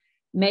fungus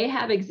may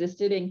have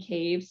existed in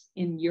caves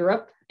in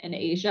Europe and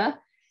Asia,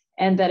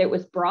 and that it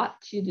was brought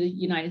to the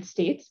United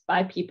States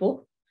by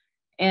people.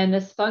 And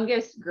this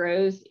fungus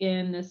grows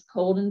in this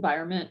cold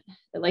environment.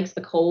 It likes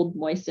the cold,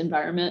 moist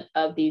environment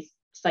of these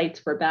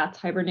sites where bats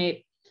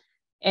hibernate.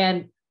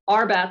 And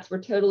our bats were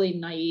totally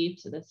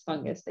naive to this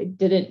fungus. They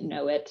didn't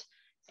know it.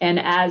 And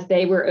as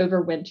they were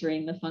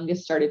overwintering, the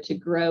fungus started to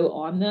grow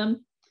on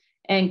them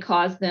and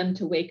cause them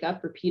to wake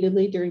up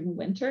repeatedly during the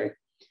winter.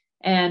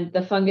 And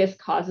the fungus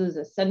causes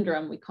a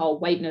syndrome we call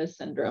white nose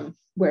syndrome,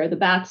 where the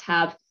bats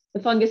have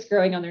the fungus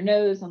growing on their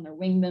nose, on their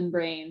wing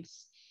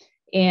membranes,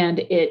 and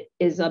it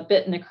is a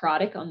bit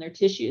necrotic on their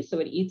tissue. So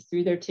it eats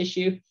through their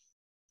tissue.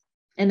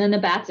 And then the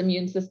bat's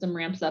immune system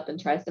ramps up and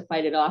tries to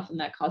fight it off, and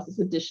that causes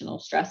additional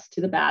stress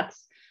to the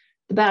bats.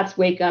 The bats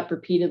wake up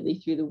repeatedly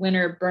through the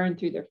winter, burn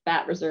through their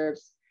fat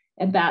reserves,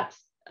 and bats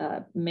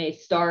may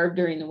starve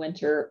during the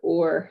winter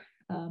or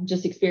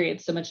just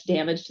experience so much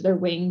damage to their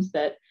wings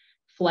that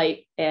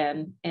flight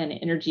and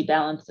energy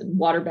balance and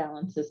water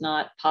balance is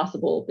not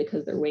possible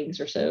because their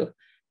wings are so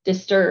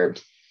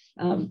disturbed.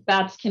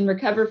 Bats can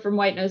recover from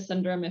white nose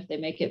syndrome if they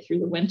make it through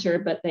the winter,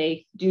 but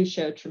they do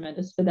show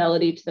tremendous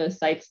fidelity to those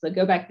sites. They'll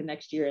go back the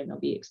next year and they'll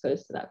be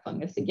exposed to that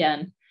fungus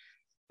again.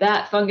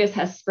 That fungus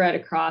has spread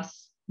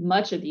across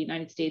much of the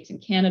United States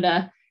and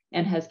Canada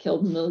and has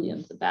killed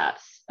millions of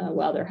bats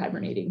while they're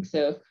hibernating.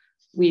 So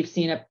we've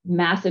seen a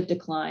massive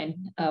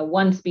decline.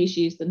 One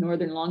species, the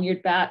northern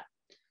long-eared bat,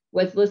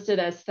 was listed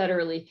as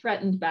federally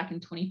threatened back in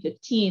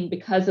 2015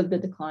 because of the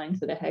declines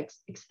that it has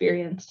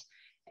experienced.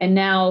 And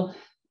now,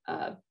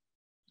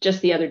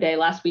 just the other day,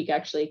 last week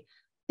actually,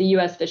 the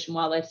US Fish and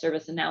Wildlife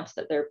Service announced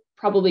that they're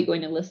probably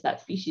going to list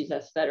that species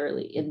as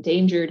federally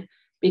endangered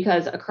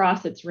because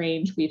across its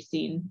range, we've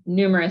seen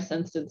numerous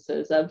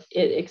instances of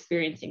it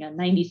experiencing a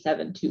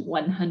 97 to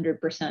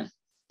 100%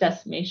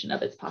 decimation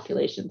of its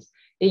populations.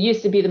 It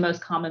used to be the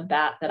most common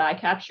bat that I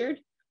captured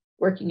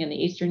working in the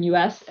Eastern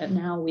US, and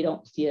now we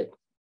don't see it,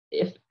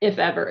 if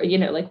ever,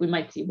 like we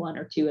might see one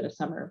or two in a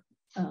summer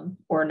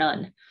or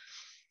none.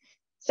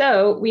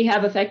 So we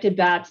have affected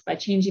bats by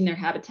changing their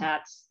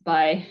habitats,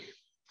 by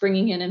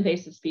bringing in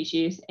invasive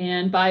species,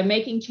 and by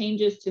making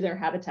changes to their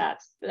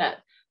habitats that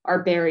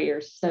are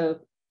barriers.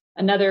 So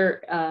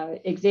another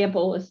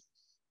example is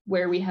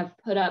where we have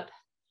put up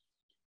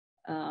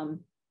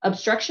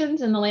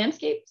obstructions in the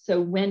landscape. So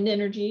wind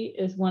energy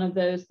is one of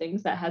those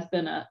things that has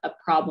been a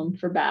problem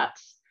for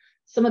bats.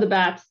 Some of the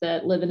bats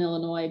that live in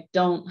Illinois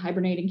don't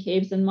hibernate in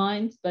caves and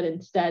mines, but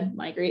instead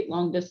migrate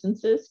long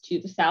distances to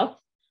the south.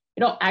 We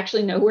don't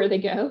actually know where they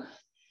go,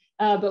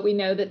 but we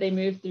know that they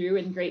move through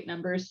in great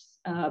numbers,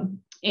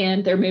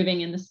 and they're moving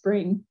in the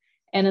spring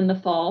and in the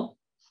fall.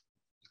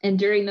 And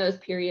during those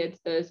periods,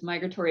 those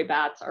migratory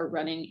bats are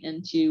running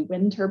into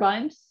wind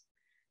turbines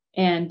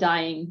and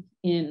dying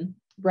in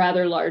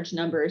rather large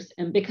numbers.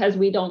 And because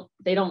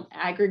they don't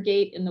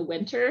aggregate in the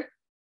winter,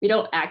 we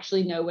don't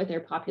actually know what their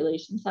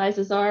population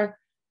sizes are,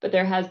 but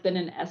there has been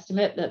an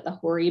estimate that the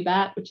hoary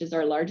bat, which is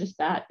our largest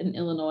bat in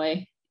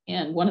Illinois,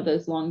 and one of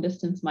those long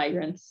distance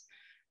migrants,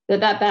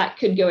 that bat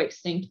could go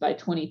extinct by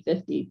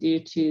 2050 due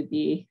to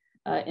the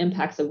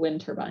impacts of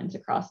wind turbines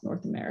across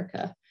North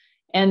America.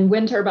 And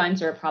wind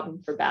turbines are a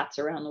problem for bats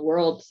around the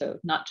world, so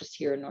not just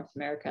here in North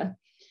America.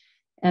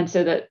 And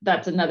so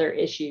that's another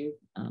issue.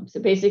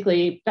 So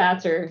basically,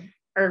 bats are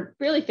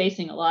really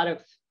facing a lot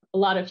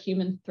of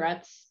human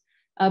threats,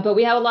 but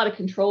we have a lot of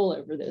control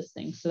over those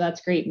things. So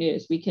that's great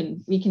news. We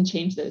can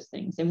change those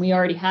things, and we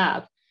already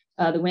have.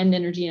 The wind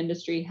energy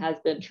industry has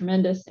been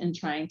tremendous in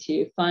trying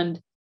to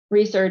fund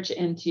research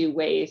into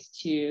ways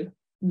to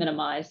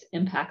minimize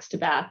impacts to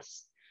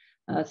bats.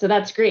 So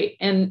that's great.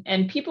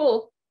 And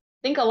people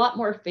think a lot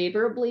more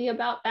favorably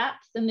about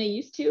bats than they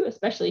used to,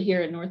 especially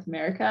here in North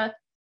America,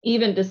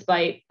 even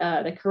despite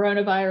the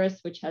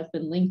coronavirus, which has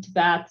been linked to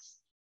bats.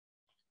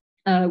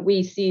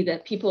 We see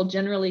that people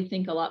generally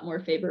think a lot more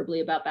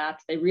favorably about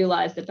bats. They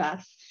realize that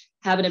bats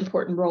have an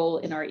important role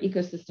in our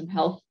ecosystem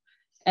health.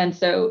 And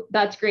so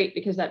that's great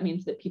because that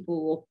means that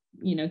people will,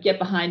 get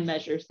behind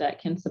measures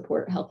that can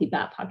support healthy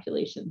bat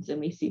populations.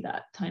 And we see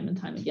that time and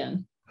time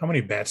again. How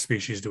many bat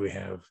species do we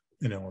have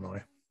in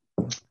Illinois?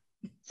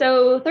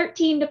 So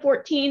 13 to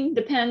 14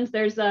 depends.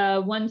 There's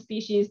one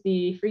species,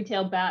 the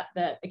free-tailed bat,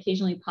 that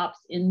occasionally pops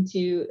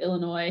into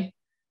Illinois.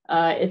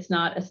 It's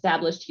not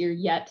established here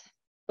yet,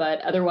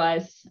 but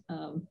otherwise,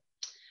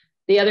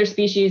 the other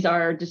species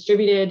are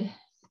distributed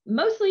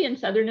mostly in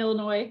Southern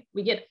Illinois.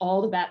 We get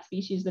all the bat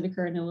species that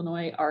occur in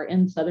Illinois are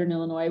in Southern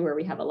Illinois, where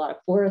we have a lot of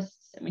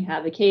forests and we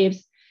have the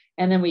caves.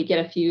 And then we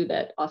get a few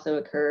that also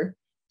occur,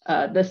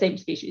 the same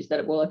species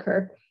that will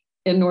occur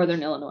in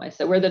Northern Illinois.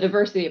 So where the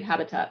diversity of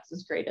habitats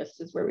is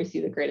greatest is where we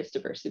see the greatest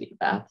diversity of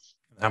bats.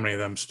 How many of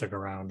them stick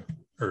around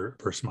or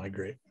first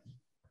migrate?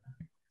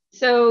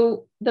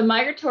 So the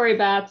migratory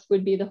bats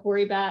would be the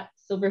hoary bat,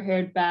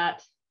 silver-haired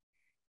bat,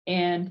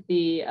 and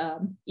the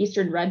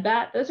eastern red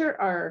bat. Those are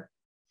our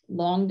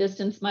long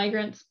distance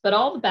migrants, but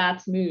all the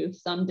bats move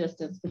some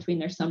distance between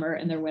their summer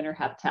and their winter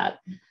habitat.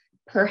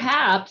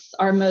 Perhaps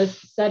our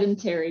most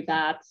sedentary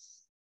bats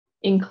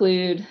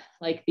include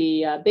like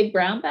the big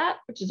brown bat,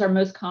 which is our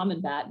most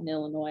common bat in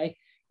Illinois.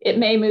 It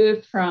may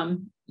move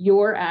from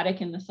your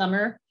attic in the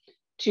summer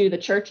to the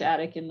church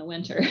attic in the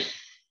winter,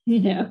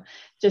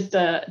 just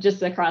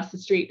across the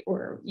street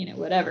or,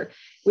 whatever.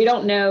 We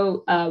don't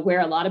know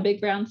where a lot of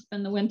big browns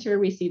spend the winter.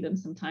 We see them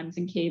sometimes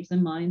in caves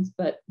and mines,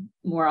 but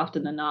more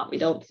often than not, we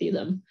don't see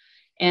them.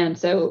 And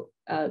so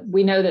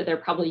we know that they're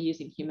probably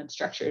using human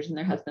structures, and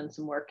there has been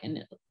some work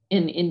in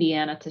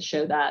Indiana to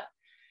show that.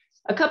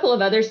 A couple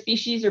of other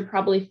species are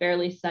probably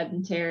fairly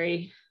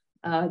sedentary.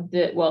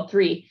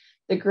 Three.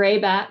 The gray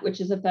bat, which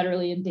is a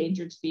federally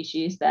endangered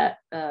species that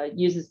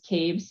uses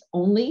caves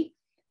only,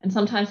 and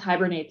sometimes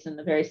hibernates in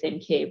the very same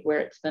cave where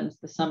it spends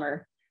the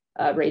summer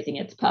raising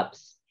its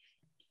pups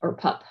or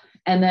pup.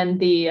 And then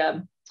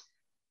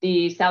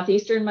the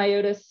southeastern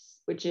myotis,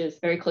 which is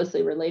very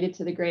closely related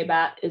to the gray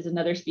bat, is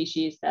another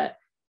species that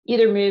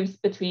either moves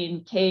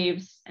between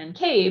caves and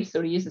caves,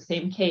 so to use the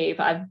same cave.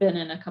 I've been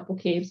in a couple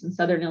caves in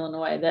Southern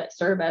Illinois that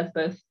serve as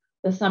both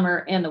the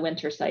summer and the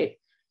winter site,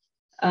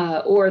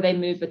 or they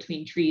move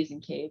between trees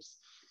and caves.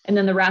 And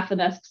then the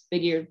Rafinesque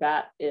big-eared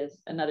bat is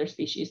another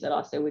species that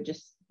also would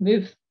just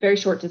move very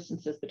short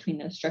distances between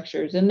those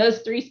structures. And those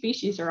three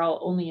species are all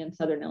only in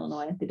Southern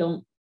Illinois. They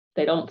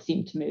don't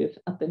seem to move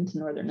up into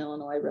Northern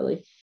Illinois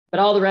really.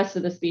 But all the rest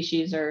of the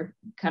species are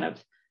kind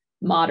of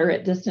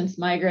moderate distance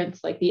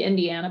migrants. Like the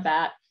Indiana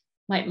bat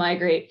might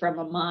migrate from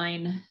a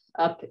mine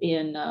up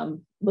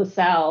in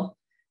LaSalle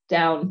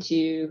down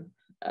to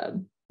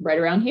right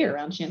around here,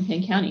 around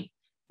Champaign County,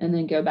 and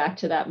then go back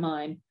to that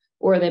mine.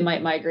 Or they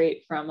might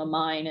migrate from a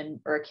mine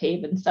or a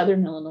cave in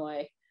Southern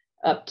Illinois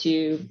up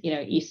to,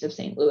 east of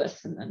St. Louis,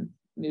 and then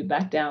move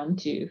back down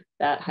to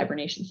that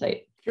hibernation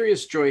site.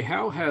 Curious, Joy,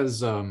 how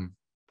has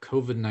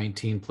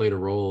COVID-19 played a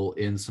role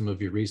in some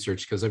of your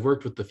research? Because I've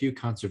worked with a few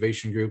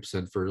conservation groups,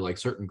 and for like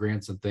certain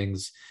grants and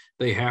things,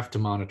 they have to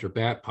monitor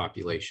bat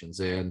populations,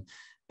 and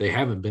they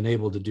haven't been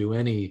able to do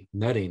any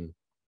netting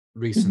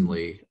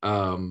recently.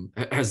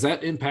 Has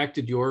that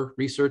impacted your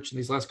research in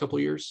these last couple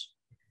of years?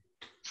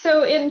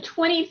 So in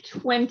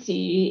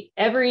 2020,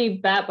 every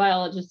bat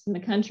biologist in the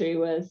country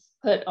was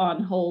put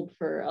on hold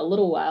for a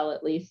little while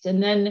at least.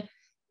 And then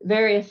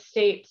various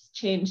states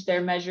changed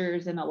their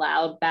measures and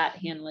allowed bat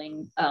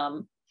handling,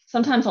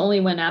 sometimes only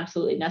when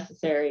absolutely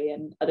necessary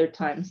and other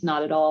times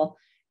not at all.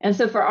 And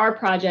so for our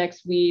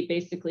projects, we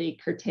basically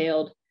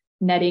curtailed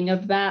netting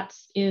of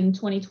bats in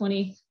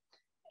 2020.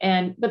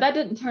 But that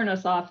didn't turn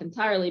us off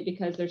entirely,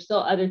 because there's still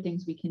other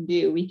things we can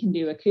do. We can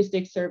do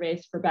acoustic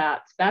surveys for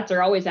bats. Bats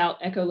are always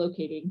out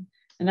echolocating,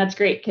 and that's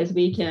great because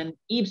we can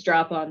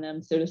eavesdrop on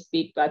them, so to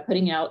speak, by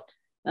putting out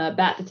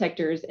bat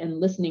detectors and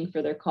listening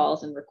for their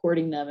calls and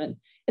recording them. And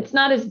it's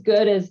not as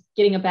good as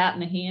getting a bat in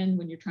the hand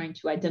when you're trying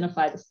to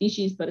identify the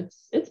species, but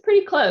it's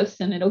pretty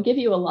close, and it'll give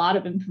you a lot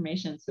of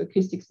information. So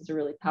acoustics is a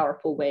really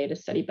powerful way to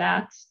study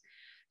bats.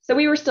 So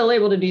we were still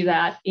able to do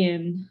that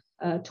in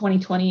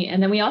 2020.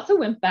 And then we also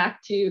went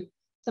back to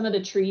some of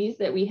the trees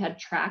that we had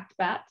tracked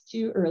bats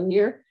to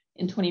earlier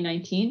in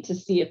 2019 to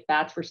see if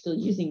bats were still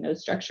using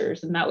those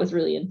structures. And that was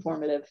really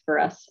informative for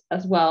us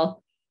as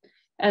well.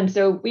 And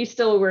so we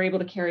still were able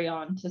to carry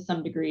on to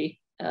some degree.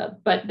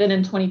 But then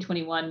in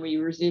 2021, we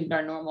resumed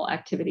our normal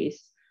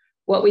activities.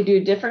 What we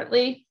do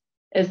differently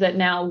is that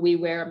now we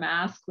wear a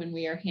mask when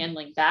we are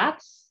handling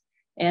bats.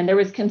 And there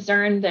was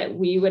concern that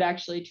we would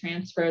actually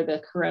transfer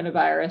the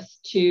coronavirus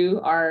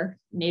to our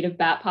native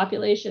bat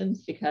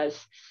populations, because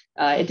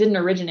it didn't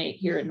originate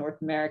here in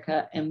North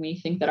America, and we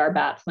think that our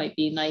bats might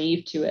be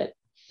naive to it.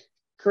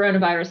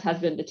 Coronavirus has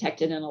been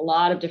detected in a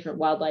lot of different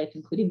wildlife,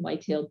 including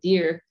white-tailed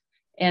deer.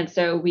 And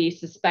so we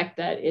suspect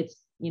that it's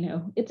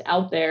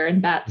out there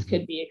and bats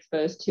could be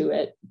exposed to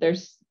it.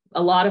 There's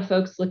a lot of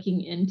folks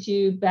looking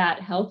into bat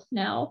health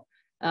now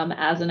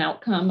as an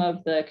outcome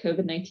of the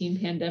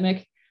COVID-19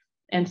 pandemic.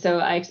 And so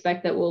I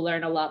expect that we'll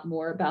learn a lot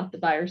more about the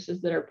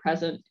viruses that are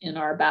present in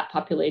our bat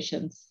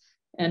populations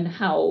and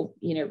how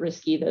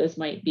risky those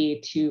might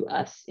be to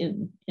us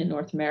in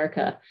North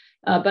America,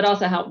 but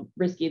also how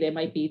risky they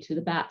might be to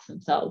the bats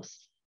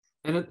themselves.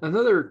 And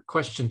another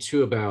question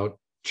too about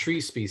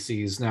tree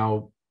species.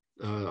 Now,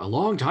 a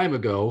long time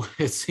ago,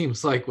 it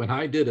seems like, when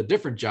I did a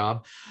different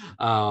job,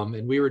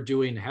 and we were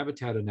doing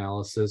habitat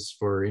analysis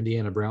for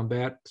Indiana brown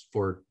bat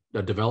for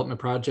a development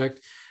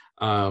project.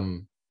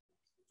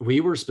 we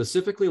were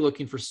specifically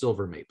looking for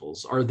silver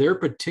maples. Are there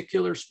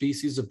particular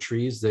species of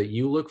trees that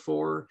you look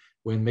for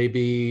when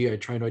maybe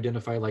trying to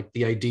identify like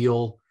the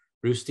ideal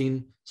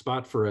roosting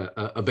spot for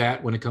a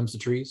bat when it comes to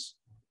trees?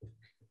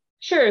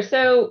 Sure.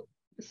 So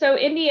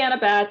Indiana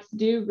bats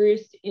do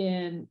roost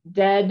in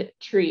dead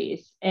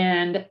trees.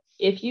 And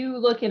if you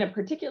look in a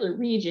particular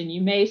region,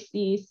 you may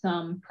see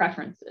some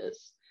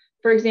preferences.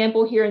 For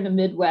example, here in the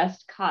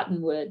Midwest,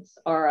 cottonwoods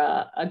are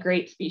a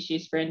great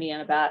species for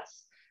Indiana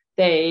bats.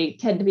 They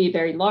tend to be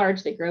very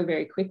large. They grow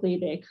very quickly.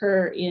 They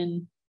occur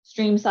in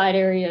streamside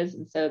areas,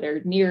 and so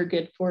they're near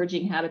good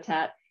foraging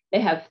habitat.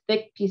 They have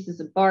thick pieces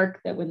of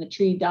bark that when the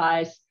tree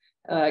dies,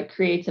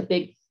 creates a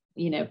big,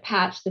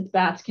 patch that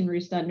bats can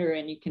roost under,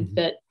 and you can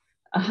fit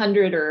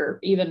 100 or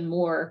even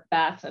more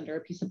bats under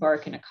a piece of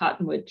bark in a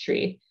cottonwood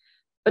tree.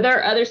 But there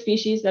are other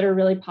species that are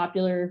really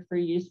popular for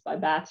use by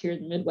bats here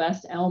in the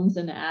Midwest. Elms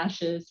and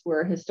ashes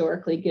were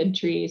historically good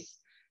trees,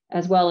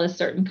 as well as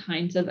certain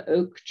kinds of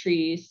oak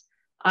trees.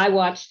 I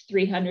watched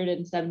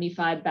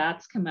 375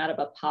 bats come out of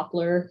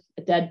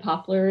a dead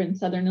poplar in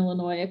Southern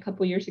Illinois a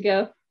couple years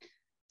ago.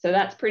 So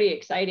that's pretty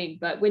exciting.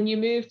 But when you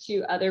move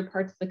to other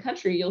parts of the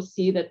country, you'll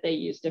see that they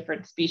use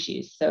different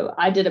species. So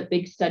I did a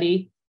big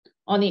study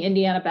on the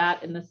Indiana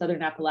bat in the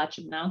Southern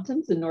Appalachian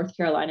Mountains in North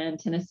Carolina and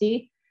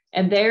Tennessee.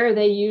 And there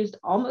they used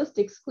almost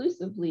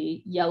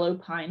exclusively yellow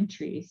pine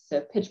trees. So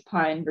pitch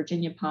pine,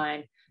 Virginia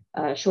pine,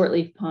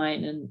 shortleaf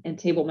pine, and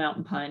table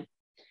mountain pine.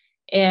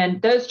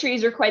 And those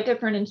trees are quite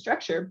different in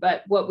structure,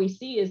 but what we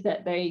see is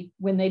that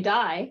when they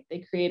die, they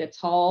create a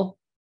tall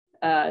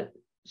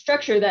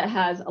structure that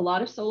has a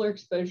lot of solar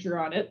exposure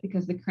on it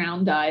because the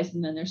crown dies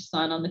and then there's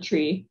sun on the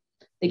tree.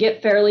 They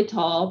get fairly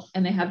tall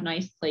and they have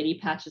nice platy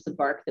patches of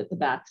bark that the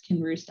bats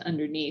can roost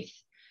underneath.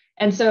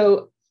 And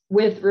so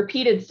with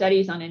repeated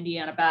studies on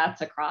Indiana bats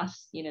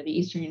across, the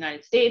eastern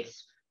United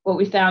States, what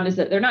we found is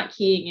that they're not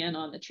keying in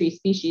on the tree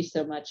species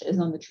so much as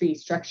on the tree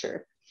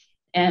structure.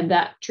 And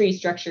that tree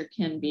structure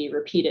can be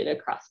repeated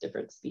across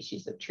different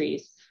species of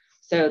trees.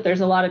 So there's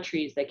a lot of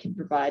trees that can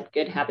provide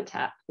good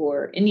habitat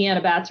for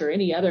Indiana bats or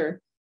any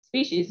other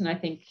species. And I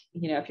think,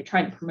 if you're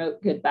trying to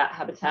promote good bat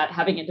habitat,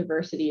 having a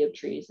diversity of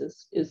trees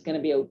is going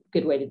to be a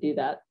good way to do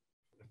that.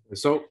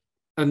 So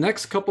the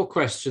next couple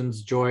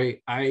questions, Joy,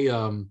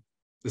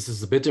 this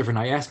is a bit different.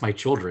 I asked my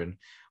children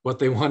what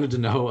they wanted to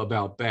know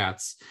about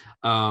bats.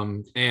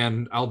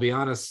 And I'll be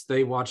honest,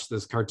 they watched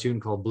this cartoon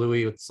called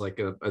Bluey.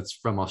 It's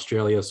from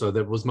Australia. So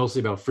that was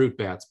mostly about fruit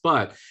bats,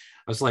 but I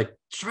was like,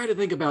 try to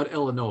think about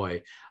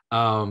Illinois.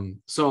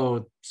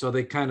 So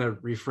they kind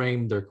of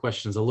reframed their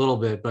questions a little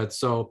bit, but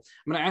so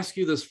I'm going to ask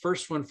you this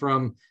first one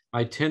from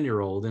my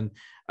 10-year-old.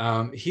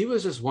 And he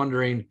was just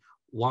wondering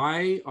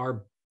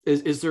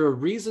is there a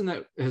reason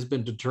that has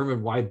been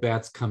determined why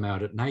bats come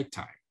out at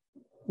nighttime?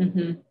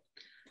 Mm-hmm.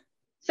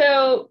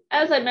 So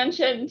as I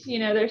mentioned,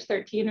 there's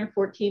 13 or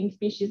 14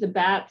 species of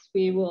bats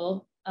we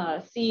will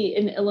see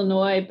in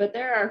Illinois, but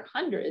there are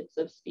hundreds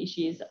of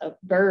species of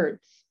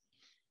birds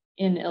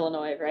in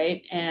Illinois,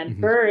 right? And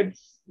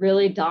birds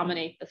really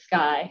dominate the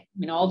sky.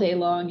 All day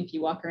long, if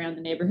you walk around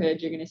the neighborhood,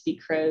 you're going to see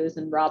crows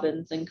and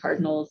robins and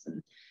cardinals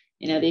and,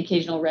 the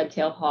occasional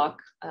red-tailed hawk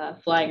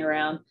flying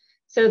around.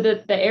 So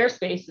the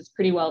airspace is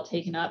pretty well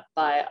taken up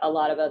by a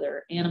lot of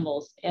other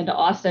animals. And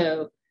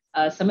also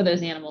some of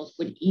those animals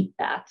would eat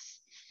bats.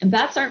 And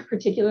bats aren't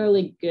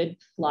particularly good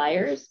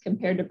flyers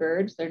compared to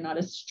birds. They're not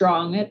as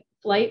strong at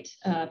flight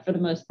for the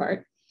most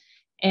part.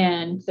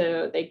 And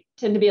so they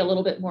tend to be a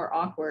little bit more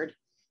awkward.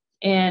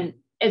 And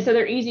so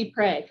they're easy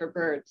prey for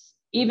birds.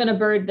 Even a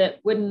bird that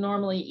wouldn't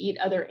normally eat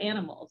other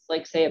animals,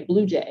 like say a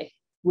blue jay,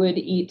 would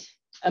eat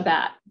a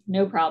bat,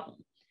 no problem.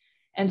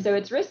 And so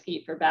it's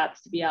risky for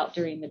bats to be out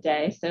during the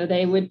day. So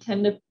they would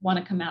tend to want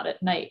to come out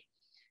at night.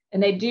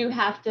 And they do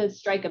have to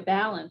strike a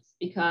balance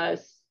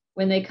because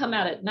when they come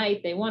out at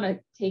night, they want to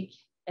take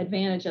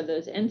advantage of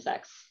those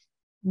insects.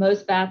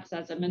 Most bats,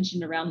 as I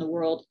mentioned, around the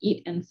world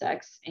eat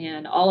insects,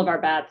 and all of our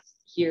bats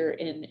here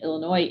in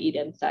Illinois eat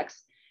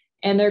insects.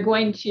 And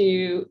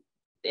the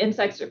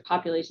insects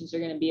populations are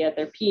going to be at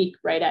their peak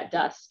right at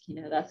dusk.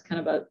 That's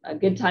kind of a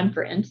good time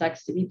for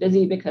insects to be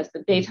busy because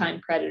the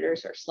daytime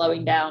predators are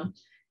slowing down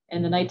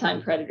and the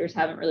nighttime predators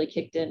haven't really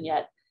kicked in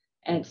yet.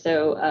 And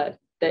so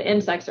the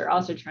insects are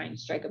also trying to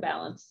strike a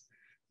balance.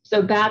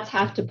 So bats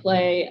have to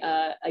play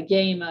a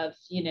game of,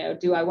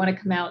 do I want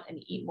to come out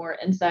and eat more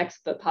insects,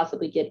 but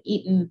possibly get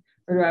eaten,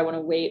 or do I want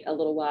to wait a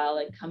little while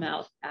and come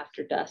out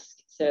after dusk?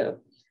 So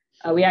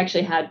we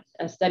actually had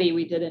a study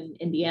we did in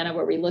Indiana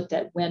where we looked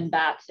at when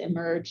bats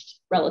emerged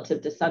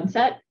relative to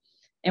sunset.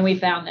 And we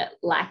found that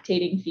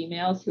lactating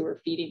females who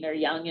were feeding their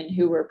young and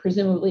who were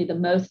presumably the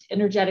most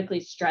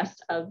energetically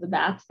stressed of the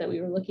bats that we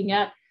were looking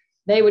at,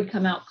 they would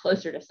come out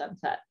closer to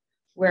sunset.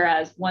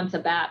 Whereas once a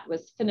bat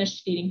was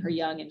finished feeding her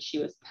young and she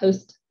was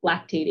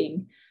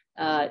post-lactating,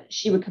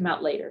 she would come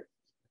out later,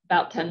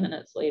 about 10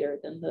 minutes later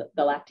than the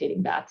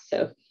lactating bats.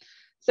 So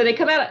they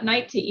come out at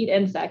night to eat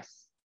insects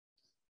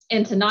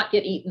and to not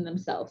get eaten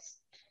themselves.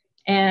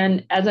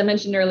 And as I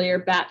mentioned earlier,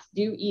 bats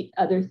do eat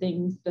other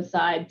things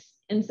besides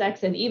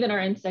insects, and even our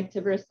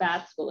insectivorous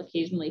bats will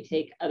occasionally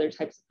take other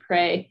types of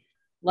prey,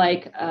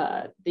 like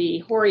the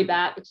hoary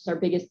bat, which is our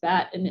biggest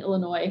bat in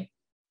Illinois,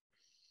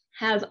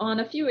 has on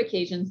a few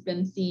occasions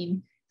been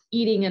seen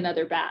eating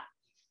another bat.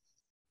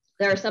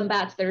 There are some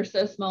bats that are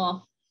so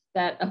small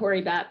that a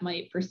hoary bat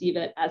might perceive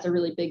it as a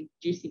really big,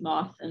 juicy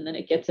moth, and then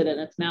it gets it in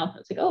its mouth.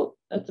 It's like, oh,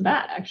 that's a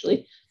bat,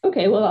 actually.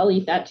 Okay, well, I'll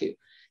eat that too,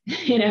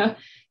 you know.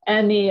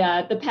 And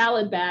the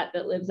pallid bat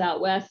that lives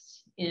out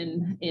west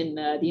in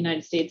the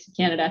United States and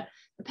Canada,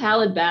 the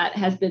pallid bat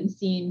has been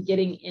seen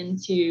getting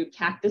into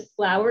cactus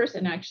flowers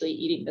and actually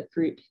eating the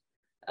fruit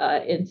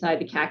inside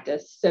the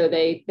cactus. So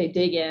they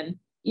dig in,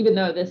 even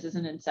though this is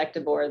an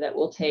insectivore that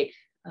will take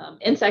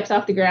insects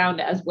off the ground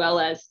as well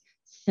as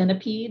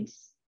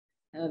centipedes.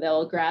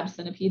 They'll grab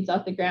centipedes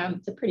off the ground.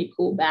 It's a pretty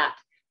cool bat,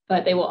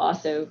 but they will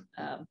also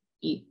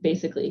eat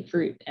basically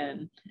fruit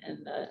and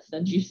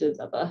the juices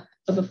of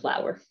a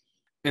flower.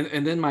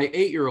 And then my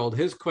 8-year-old,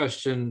 his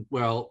question,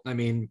 well, I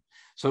mean,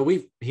 so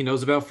he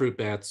knows about fruit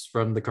bats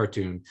from the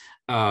cartoon,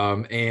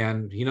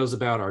 and he knows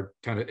about our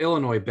kind of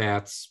Illinois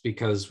bats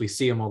because we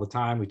see them all the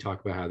time. We talk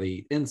about how they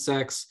eat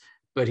insects,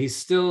 but he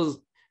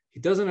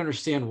doesn't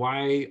understand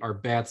why are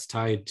bats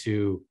tied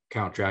to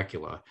Count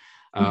Dracula.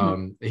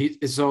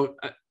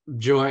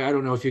 Joy, I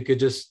don't know if you could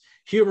just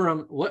humor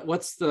him.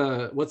 What's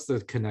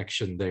the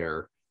connection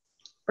there?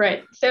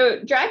 Right.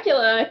 So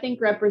Dracula, I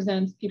think,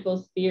 represents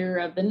people's fear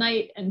of the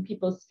night and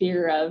people's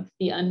fear of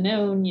the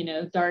unknown, you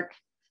know, dark.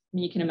 I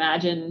mean, you can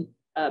imagine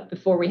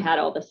before we had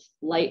all this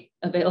light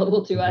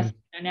available to us.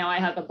 And now I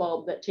have a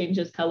bulb that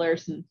changes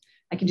colors and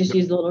I can just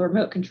use the little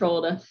remote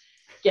control to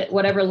get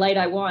whatever light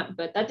I want.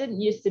 But that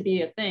didn't used to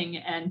be a thing.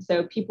 And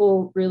so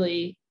people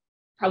really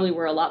probably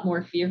were a lot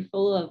more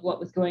fearful of what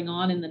was going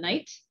on in the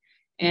night.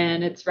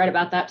 And it's right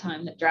about that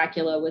time that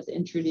Dracula was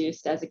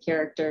introduced as a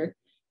character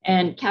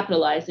and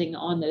capitalizing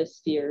on those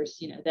fears,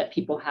 you know, that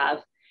people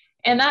have.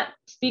 And that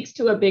speaks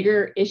to a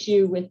bigger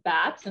issue with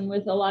bats and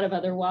with a lot of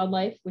other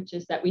wildlife, which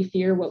is that we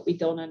fear what we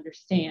don't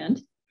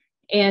understand.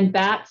 And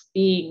bats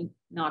being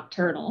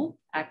nocturnal,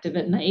 active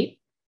at night,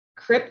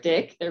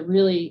 cryptic, they're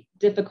really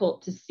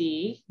difficult to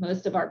see.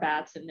 Most of our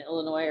bats in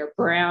Illinois are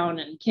brown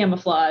and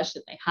camouflaged,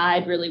 and they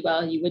hide really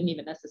well. You wouldn't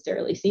even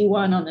necessarily see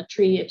one on the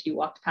tree if you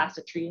walked past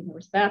a tree and there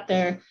was a bat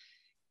there.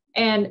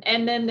 And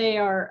then they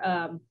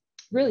are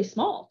really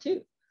small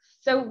too.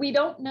 So we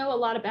don't know a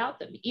lot about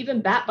them.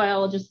 Even bat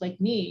biologists like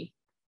me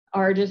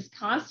are just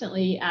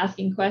constantly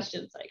asking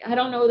questions like, I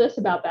don't know this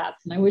about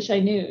bats and I wish I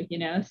knew, you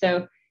know?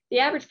 So the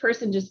average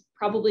person just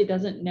probably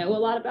doesn't know a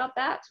lot about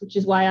bats, which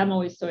is why I'm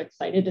always so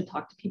excited to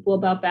talk to people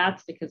about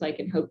bats, because I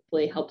can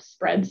hopefully help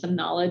spread some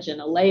knowledge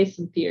and allay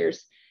some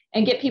fears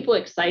and get people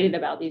excited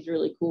about these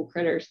really cool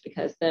critters,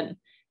 because then,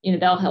 you know,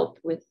 they'll help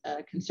with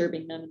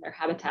conserving them in their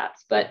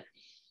habitats. But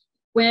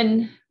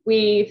when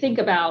we think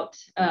about,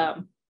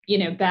 you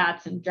know,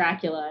 bats and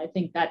Dracula, I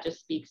think that just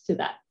speaks to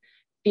that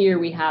fear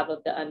we have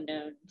of the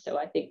unknown. So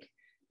I think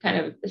kind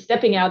of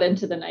stepping out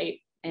into the night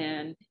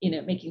and, you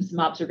know, making some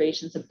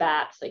observations of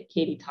bats, like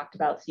Katie talked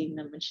about seeing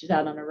them when she's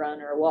out on a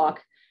run or a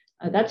walk,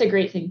 that's a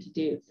great thing to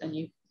do.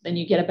 And then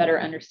you get a better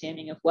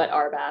understanding of what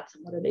are bats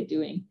and what are they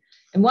doing.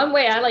 And one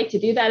way I like to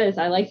do that is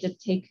I like to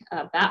take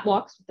bat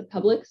walks with the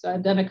public. So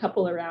I've done a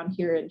couple around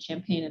here in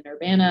Champaign and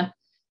Urbana,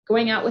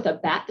 going out with a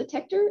bat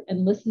detector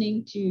and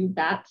listening to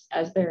bats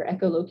as they're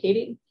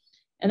echolocating.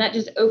 And that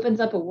just opens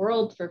up a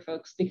world for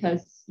folks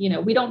because, you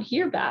know, we don't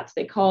hear bats.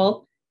 They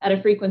call at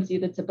a frequency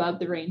that's above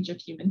the range of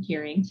human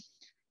hearing.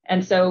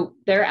 And so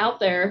they're out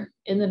there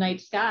in the night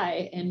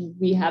sky and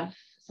we have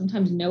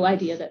sometimes no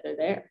idea that they're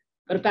there.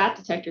 But a bat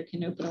detector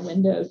can open a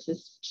window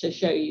to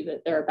show you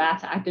that there are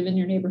bats active in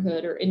your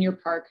neighborhood or in your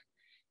park,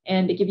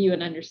 and to give you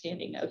an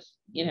understanding of,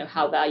 you know,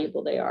 how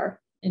valuable they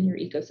are in your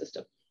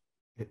ecosystem.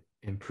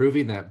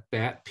 Improving that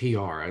bat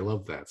PR. I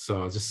love that.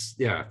 So just,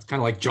 yeah, it's kind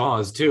of like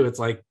Jaws too. It's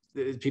like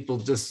people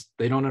just,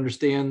 they don't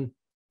understand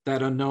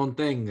that unknown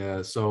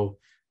thing. So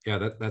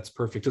yeah, that's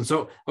perfect. And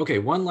so, okay,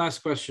 one last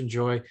question,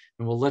 Joy,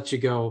 and we'll let you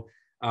go.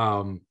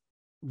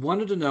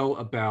 Wanted to know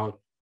about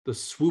the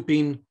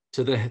swooping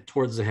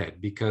towards the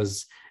head,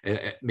 because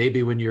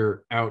maybe when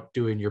you're out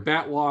doing your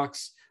bat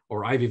walks,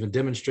 or I've even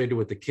demonstrated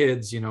with the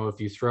kids, you know,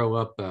 if you throw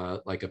up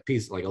like a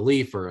piece, like a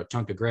leaf or a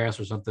chunk of grass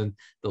or something,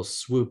 they'll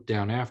swoop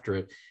down after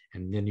it.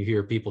 And then you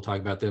hear people talk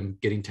about them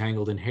getting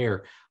tangled in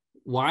hair.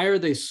 Why are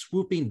they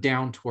swooping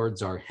down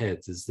towards our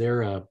heads? Is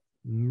there a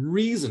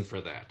reason for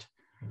that?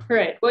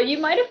 Right. Well, you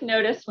might have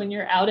noticed when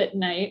you're out at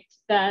night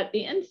that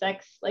the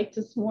insects like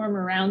to swarm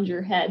around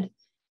your head.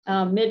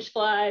 Midge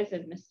flies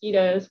and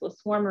mosquitoes will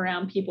swarm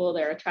around people.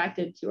 They're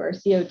attracted to our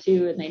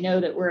CO2 and they know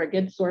that we're a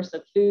good source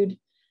of food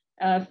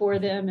for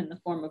them in the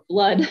form of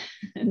blood.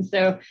 And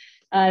so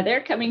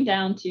they're coming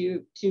down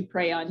to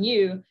prey on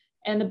you.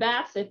 And the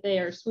bats, if they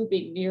are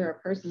swooping near a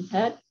person's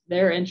head,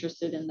 they're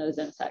interested in those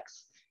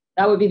insects.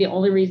 That would be the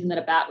only reason that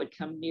a bat would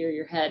come near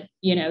your head.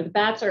 You know, the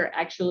bats are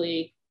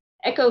actually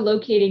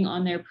echolocating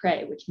on their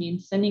prey, which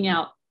means sending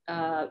out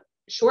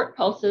short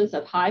pulses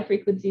of high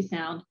frequency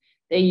sound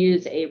they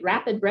use a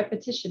rapid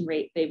repetition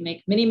rate. They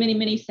make many, many,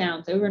 many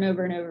sounds over and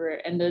over and over,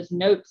 and those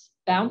notes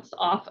bounce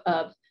off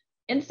of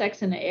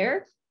insects in the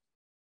air.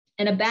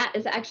 And a bat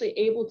is actually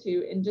able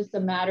to, in just a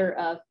matter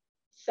of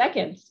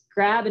seconds,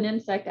 grab an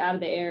insect out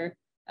of the air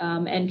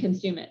and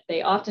consume it.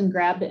 They often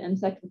grab the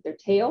insect with their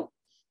tail,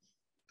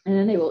 and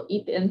then they will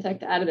eat the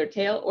insect out of their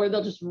tail, or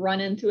they'll just run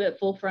into it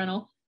full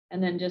frontal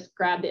and then just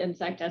grab the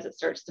insect as it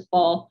starts to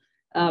fall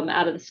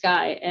out of the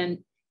sky. And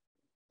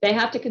they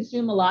have to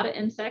consume a lot of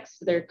insects.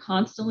 They're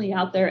constantly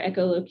out there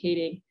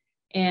echolocating,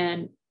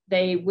 and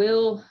they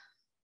will,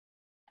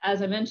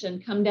 as I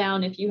mentioned, come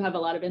down if you have a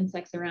lot of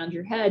insects around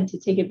your head to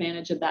take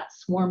advantage of that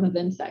swarm of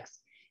insects.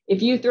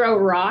 If you throw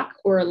a rock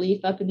or a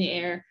leaf up in the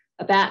air,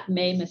 a bat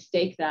may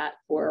mistake that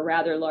for a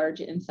rather large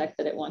insect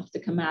that it wants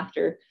to come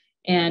after.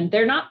 And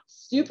they're not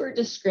super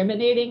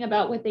discriminating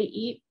about what they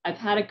eat. I've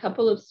had a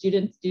couple of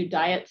students do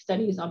diet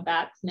studies on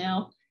bats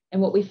now,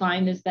 and what we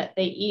find is that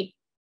they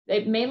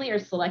mainly are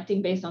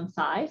selecting based on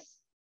size.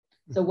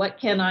 So what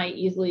can I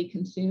easily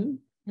consume?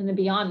 And then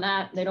beyond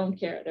that, they don't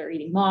care. They're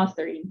eating moss,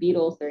 they're eating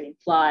beetles, they're eating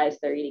flies,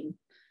 they're eating,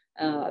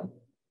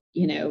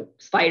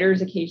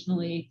 spiders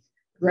occasionally,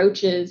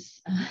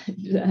 roaches,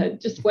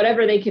 just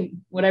whatever they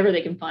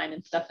can find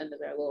and stuff into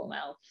their little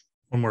mouths.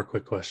 One more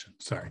quick question.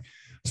 Sorry.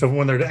 So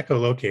when they're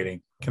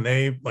echolocating, can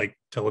they like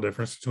tell the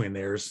difference between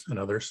theirs and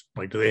others?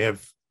 Like, do they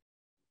have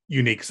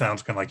unique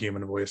sounds, kind of like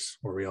human voice,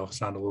 where we all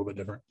sound a little bit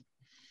different?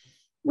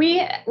 We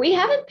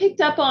haven't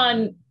picked up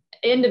on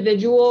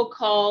individual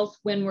calls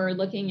when we're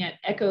looking at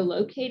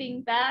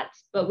echolocating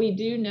bats, but we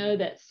do know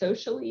that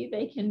socially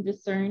they can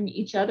discern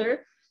each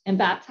other, and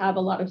bats have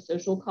a lot of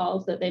social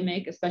calls that they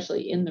make,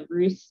 especially in the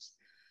roost.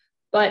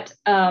 But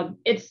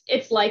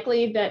it's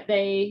likely that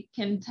they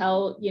can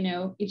tell,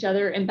 each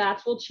other, and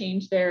bats will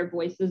change their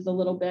voices a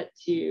little bit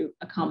to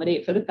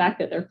accommodate for the fact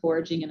that they're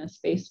foraging in a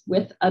space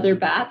with other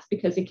bats,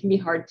 because it can be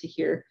hard to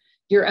hear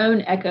your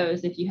own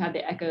echoes if you have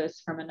the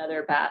echoes from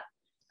another bat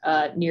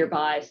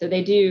nearby. So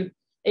they do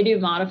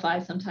modify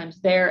sometimes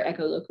their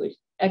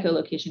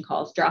echolocation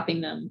calls,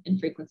 dropping them in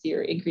frequency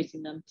or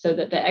increasing them so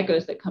that the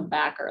echoes that come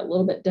back are a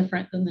little bit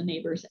different than the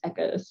neighbor's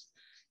echoes.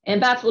 And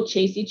bats will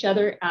chase each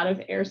other out of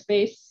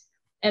airspace,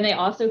 and they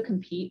also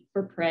compete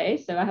for prey.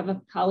 So I have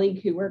a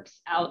colleague who works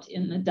out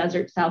in the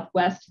desert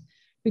Southwest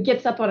who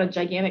gets up on a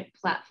gigantic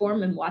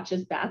platform and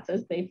watches bats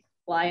as they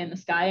fly in the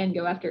sky and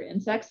go after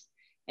insects.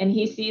 And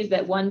he sees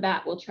that one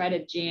bat will try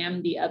to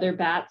jam the other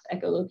bat's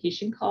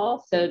echolocation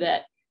call so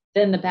that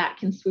then the bat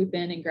can swoop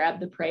in and grab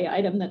the prey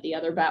item that the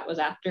other bat was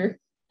after.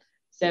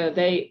 So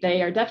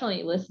they are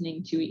definitely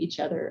listening to each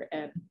other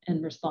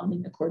and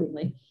responding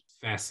accordingly.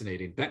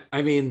 Fascinating.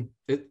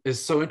 It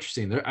is so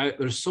interesting.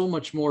 There's so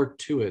much more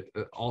to it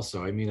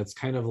also. It's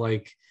kind of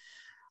like,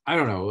 I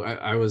don't know,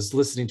 I was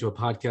listening to a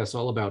podcast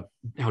all about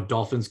how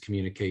dolphins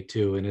communicate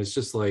too. And it's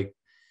just like,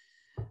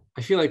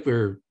 I feel like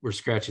we're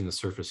scratching the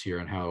surface here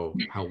on how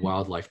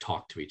wildlife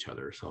talk to each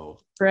other. So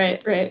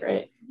right.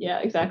 Yeah,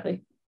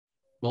 exactly.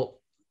 Well,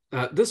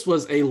 this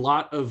was a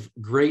lot of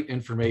great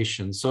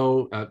information.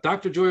 So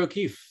Dr. Joy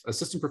O'Keefe,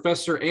 assistant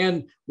professor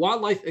and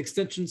wildlife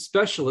extension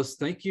specialist,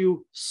 thank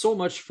you so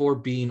much for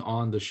being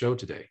on the show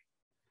today.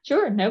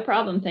 Sure, no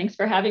problem. Thanks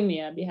for having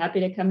me. I'd be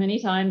happy to come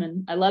anytime.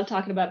 And I love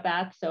talking about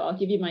bats. So I'll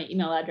give you my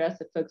email address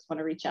if folks want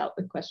to reach out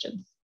with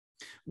questions.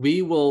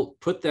 We will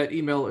put that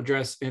email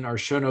address in our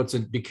show notes,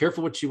 and be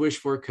careful what you wish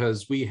for,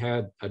 because we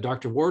had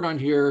Dr. Ward on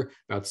here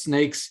about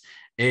snakes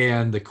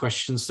and the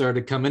questions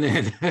started coming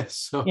in.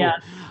 So yeah,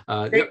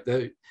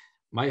 that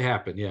might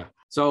happen. Yeah.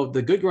 So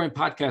the Good Growing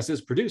Podcast is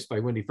produced by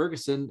Wendy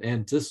Ferguson,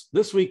 and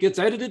this week it's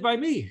edited by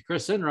me,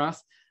 Chris Enroth.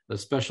 A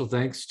special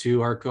thanks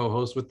to our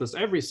co-hosts with us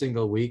every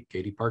single week,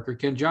 Katie Parker,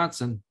 Ken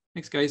Johnson.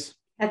 Thanks, guys.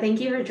 Thank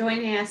you for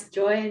joining us,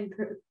 Joy,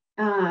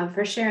 and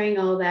for sharing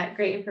all that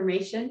great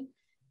information.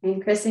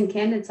 And Chris and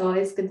Ken, it's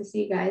always good to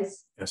see you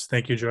guys. Yes,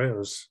 thank you, Joy. It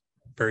was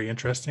very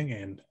interesting.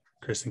 And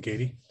Chris and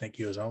Katie, thank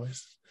you as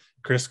always.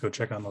 Chris, go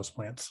check on those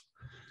plants.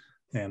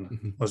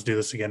 And let's do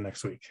this again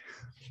next week.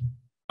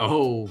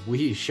 Oh,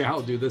 we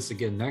shall do this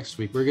again next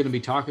week. We're going to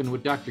be talking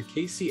with Dr.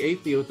 Casey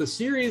Athey with a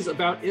series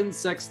about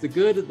insects, the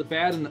good, the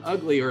bad, and the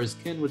ugly, or as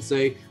Ken would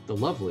say, the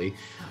lovely.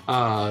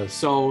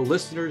 So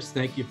listeners,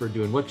 thank you for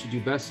doing what you do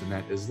best, and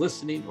that is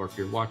listening, or if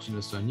you're watching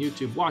us on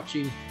YouTube,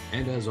 watching,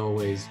 and as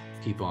always,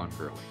 keep on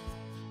growing.